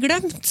har jeg helt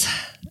glemt.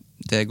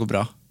 Det går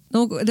bra.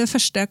 Det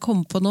første jeg kom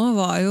på nå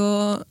var jo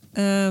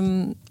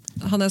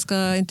han jeg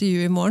skal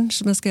intervjue i morgen,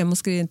 som jeg skal hjem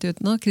og skrive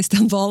intervjuet nå,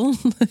 Kristian Valen.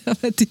 Jeg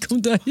vet ikke om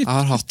du har Jeg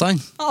har hatt han.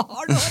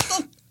 Har du hatt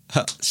han?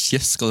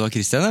 Kjøss, skal du ha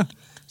Kristian, ja?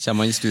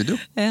 Kommer han i studio?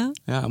 Ja.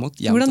 Ja,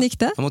 Hvordan gikk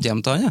det? Jeg måtte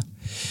hjem til han, ja.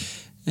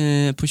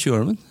 På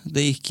Kjølmen.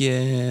 Det gikk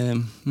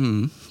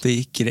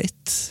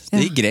greit.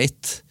 Det gikk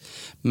greit.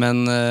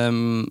 Men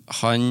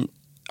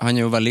han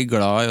jo veldig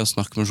glad i å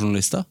snakke med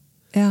journalister.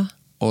 Ja.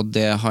 Og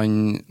det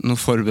nå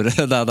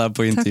forbereder jeg deg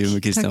på intervju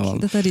med Kristian Valen.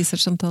 Dette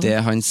research-samtalen.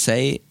 Det han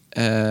sier,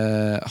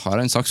 har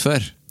han sagt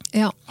før.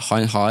 Ja.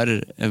 Han har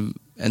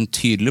en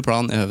tydelig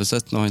plan i høvet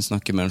sitt når han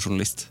snakker med en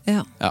journalist.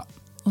 Ja. Ja.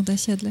 Og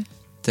det kjedelig.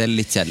 Det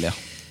litt kjedelig, ja.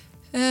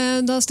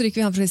 Da stryker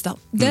vi han fra lista.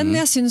 Den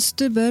jeg synes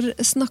du bør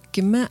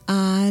snakke med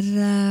har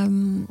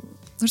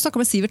du snakket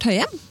med Sivert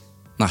Høyem?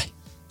 Nei,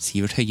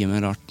 Sivert Høyem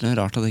rart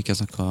at jeg ikke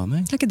har snakket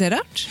med. Er ikke det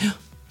rart? Ja,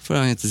 for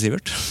han heter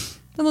Sivert.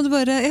 Da må du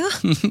bare,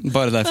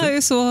 Bare derfor. Det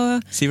jo så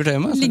Sivert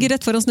Høyem, altså. Ligger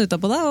rett foran snuta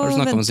på deg. Har du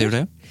snakket med Sivert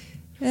Høyem?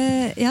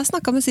 Jeg har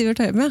snakket med Sivert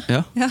Høyem,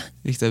 ja. Ja,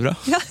 gikk det bra?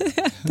 Ja,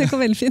 det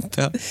går veldig fint.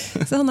 Ja.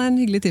 Så han en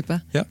hyggelig type.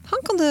 Ja.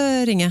 Han kan du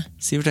ringe.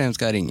 Sivert Høyem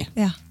skal jeg ringe.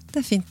 Ja,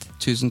 det fint.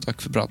 Tusen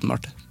takk for praten,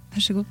 Marte. Vær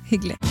så god,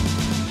 hyggelig.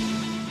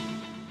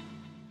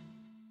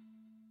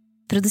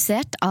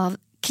 Produsert av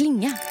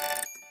Klinge.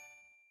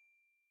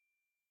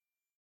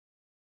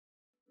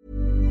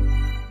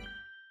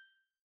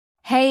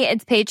 Hey,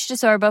 it's Paige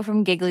DeSorbo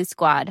from Giggly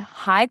Squad.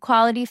 High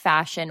quality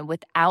fashion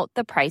without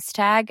the price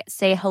tag.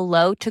 Say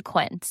hello to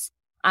Quince.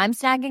 I'm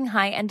snagging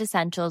high-end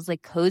essentials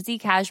like cozy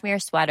cashmere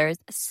sweaters,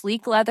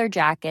 sleek leather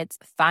jackets,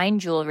 fine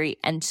jewelry,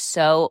 and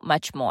so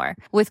much more.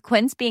 With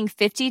Quince being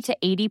 50 to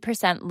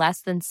 80%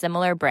 less than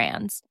similar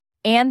brands.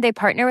 And they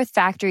partner with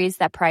factories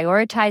that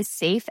prioritize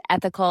safe,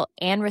 ethical,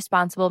 and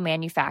responsible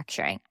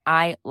manufacturing.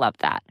 I love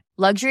that.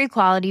 Luxury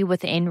quality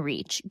within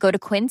reach. Go to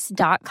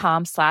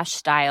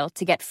quince.com/style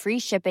to get free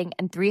shipping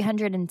and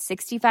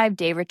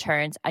 365-day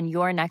returns on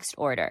your next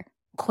order.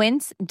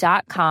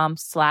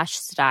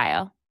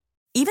 Quince.com/style.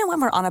 Even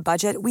when we're on a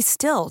budget, we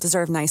still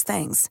deserve nice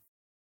things.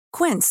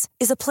 Quince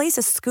is a place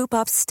to scoop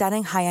up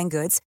stunning high-end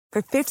goods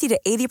for 50 to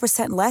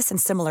 80% less than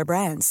similar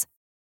brands.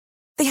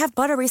 They have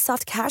buttery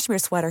soft cashmere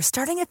sweaters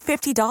starting at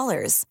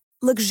 $50,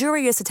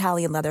 luxurious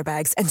Italian leather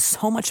bags, and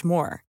so much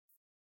more.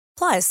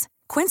 Plus,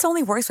 Quince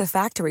only works with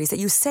factories that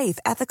use safe,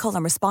 ethical,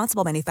 and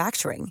responsible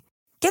manufacturing.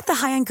 Get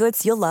the high-end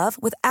goods you'll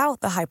love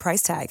without the high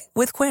price tag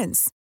with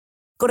Quince.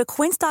 Go to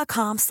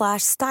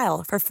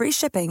quince.com/style for free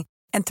shipping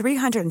and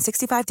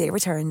 365-day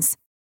returns.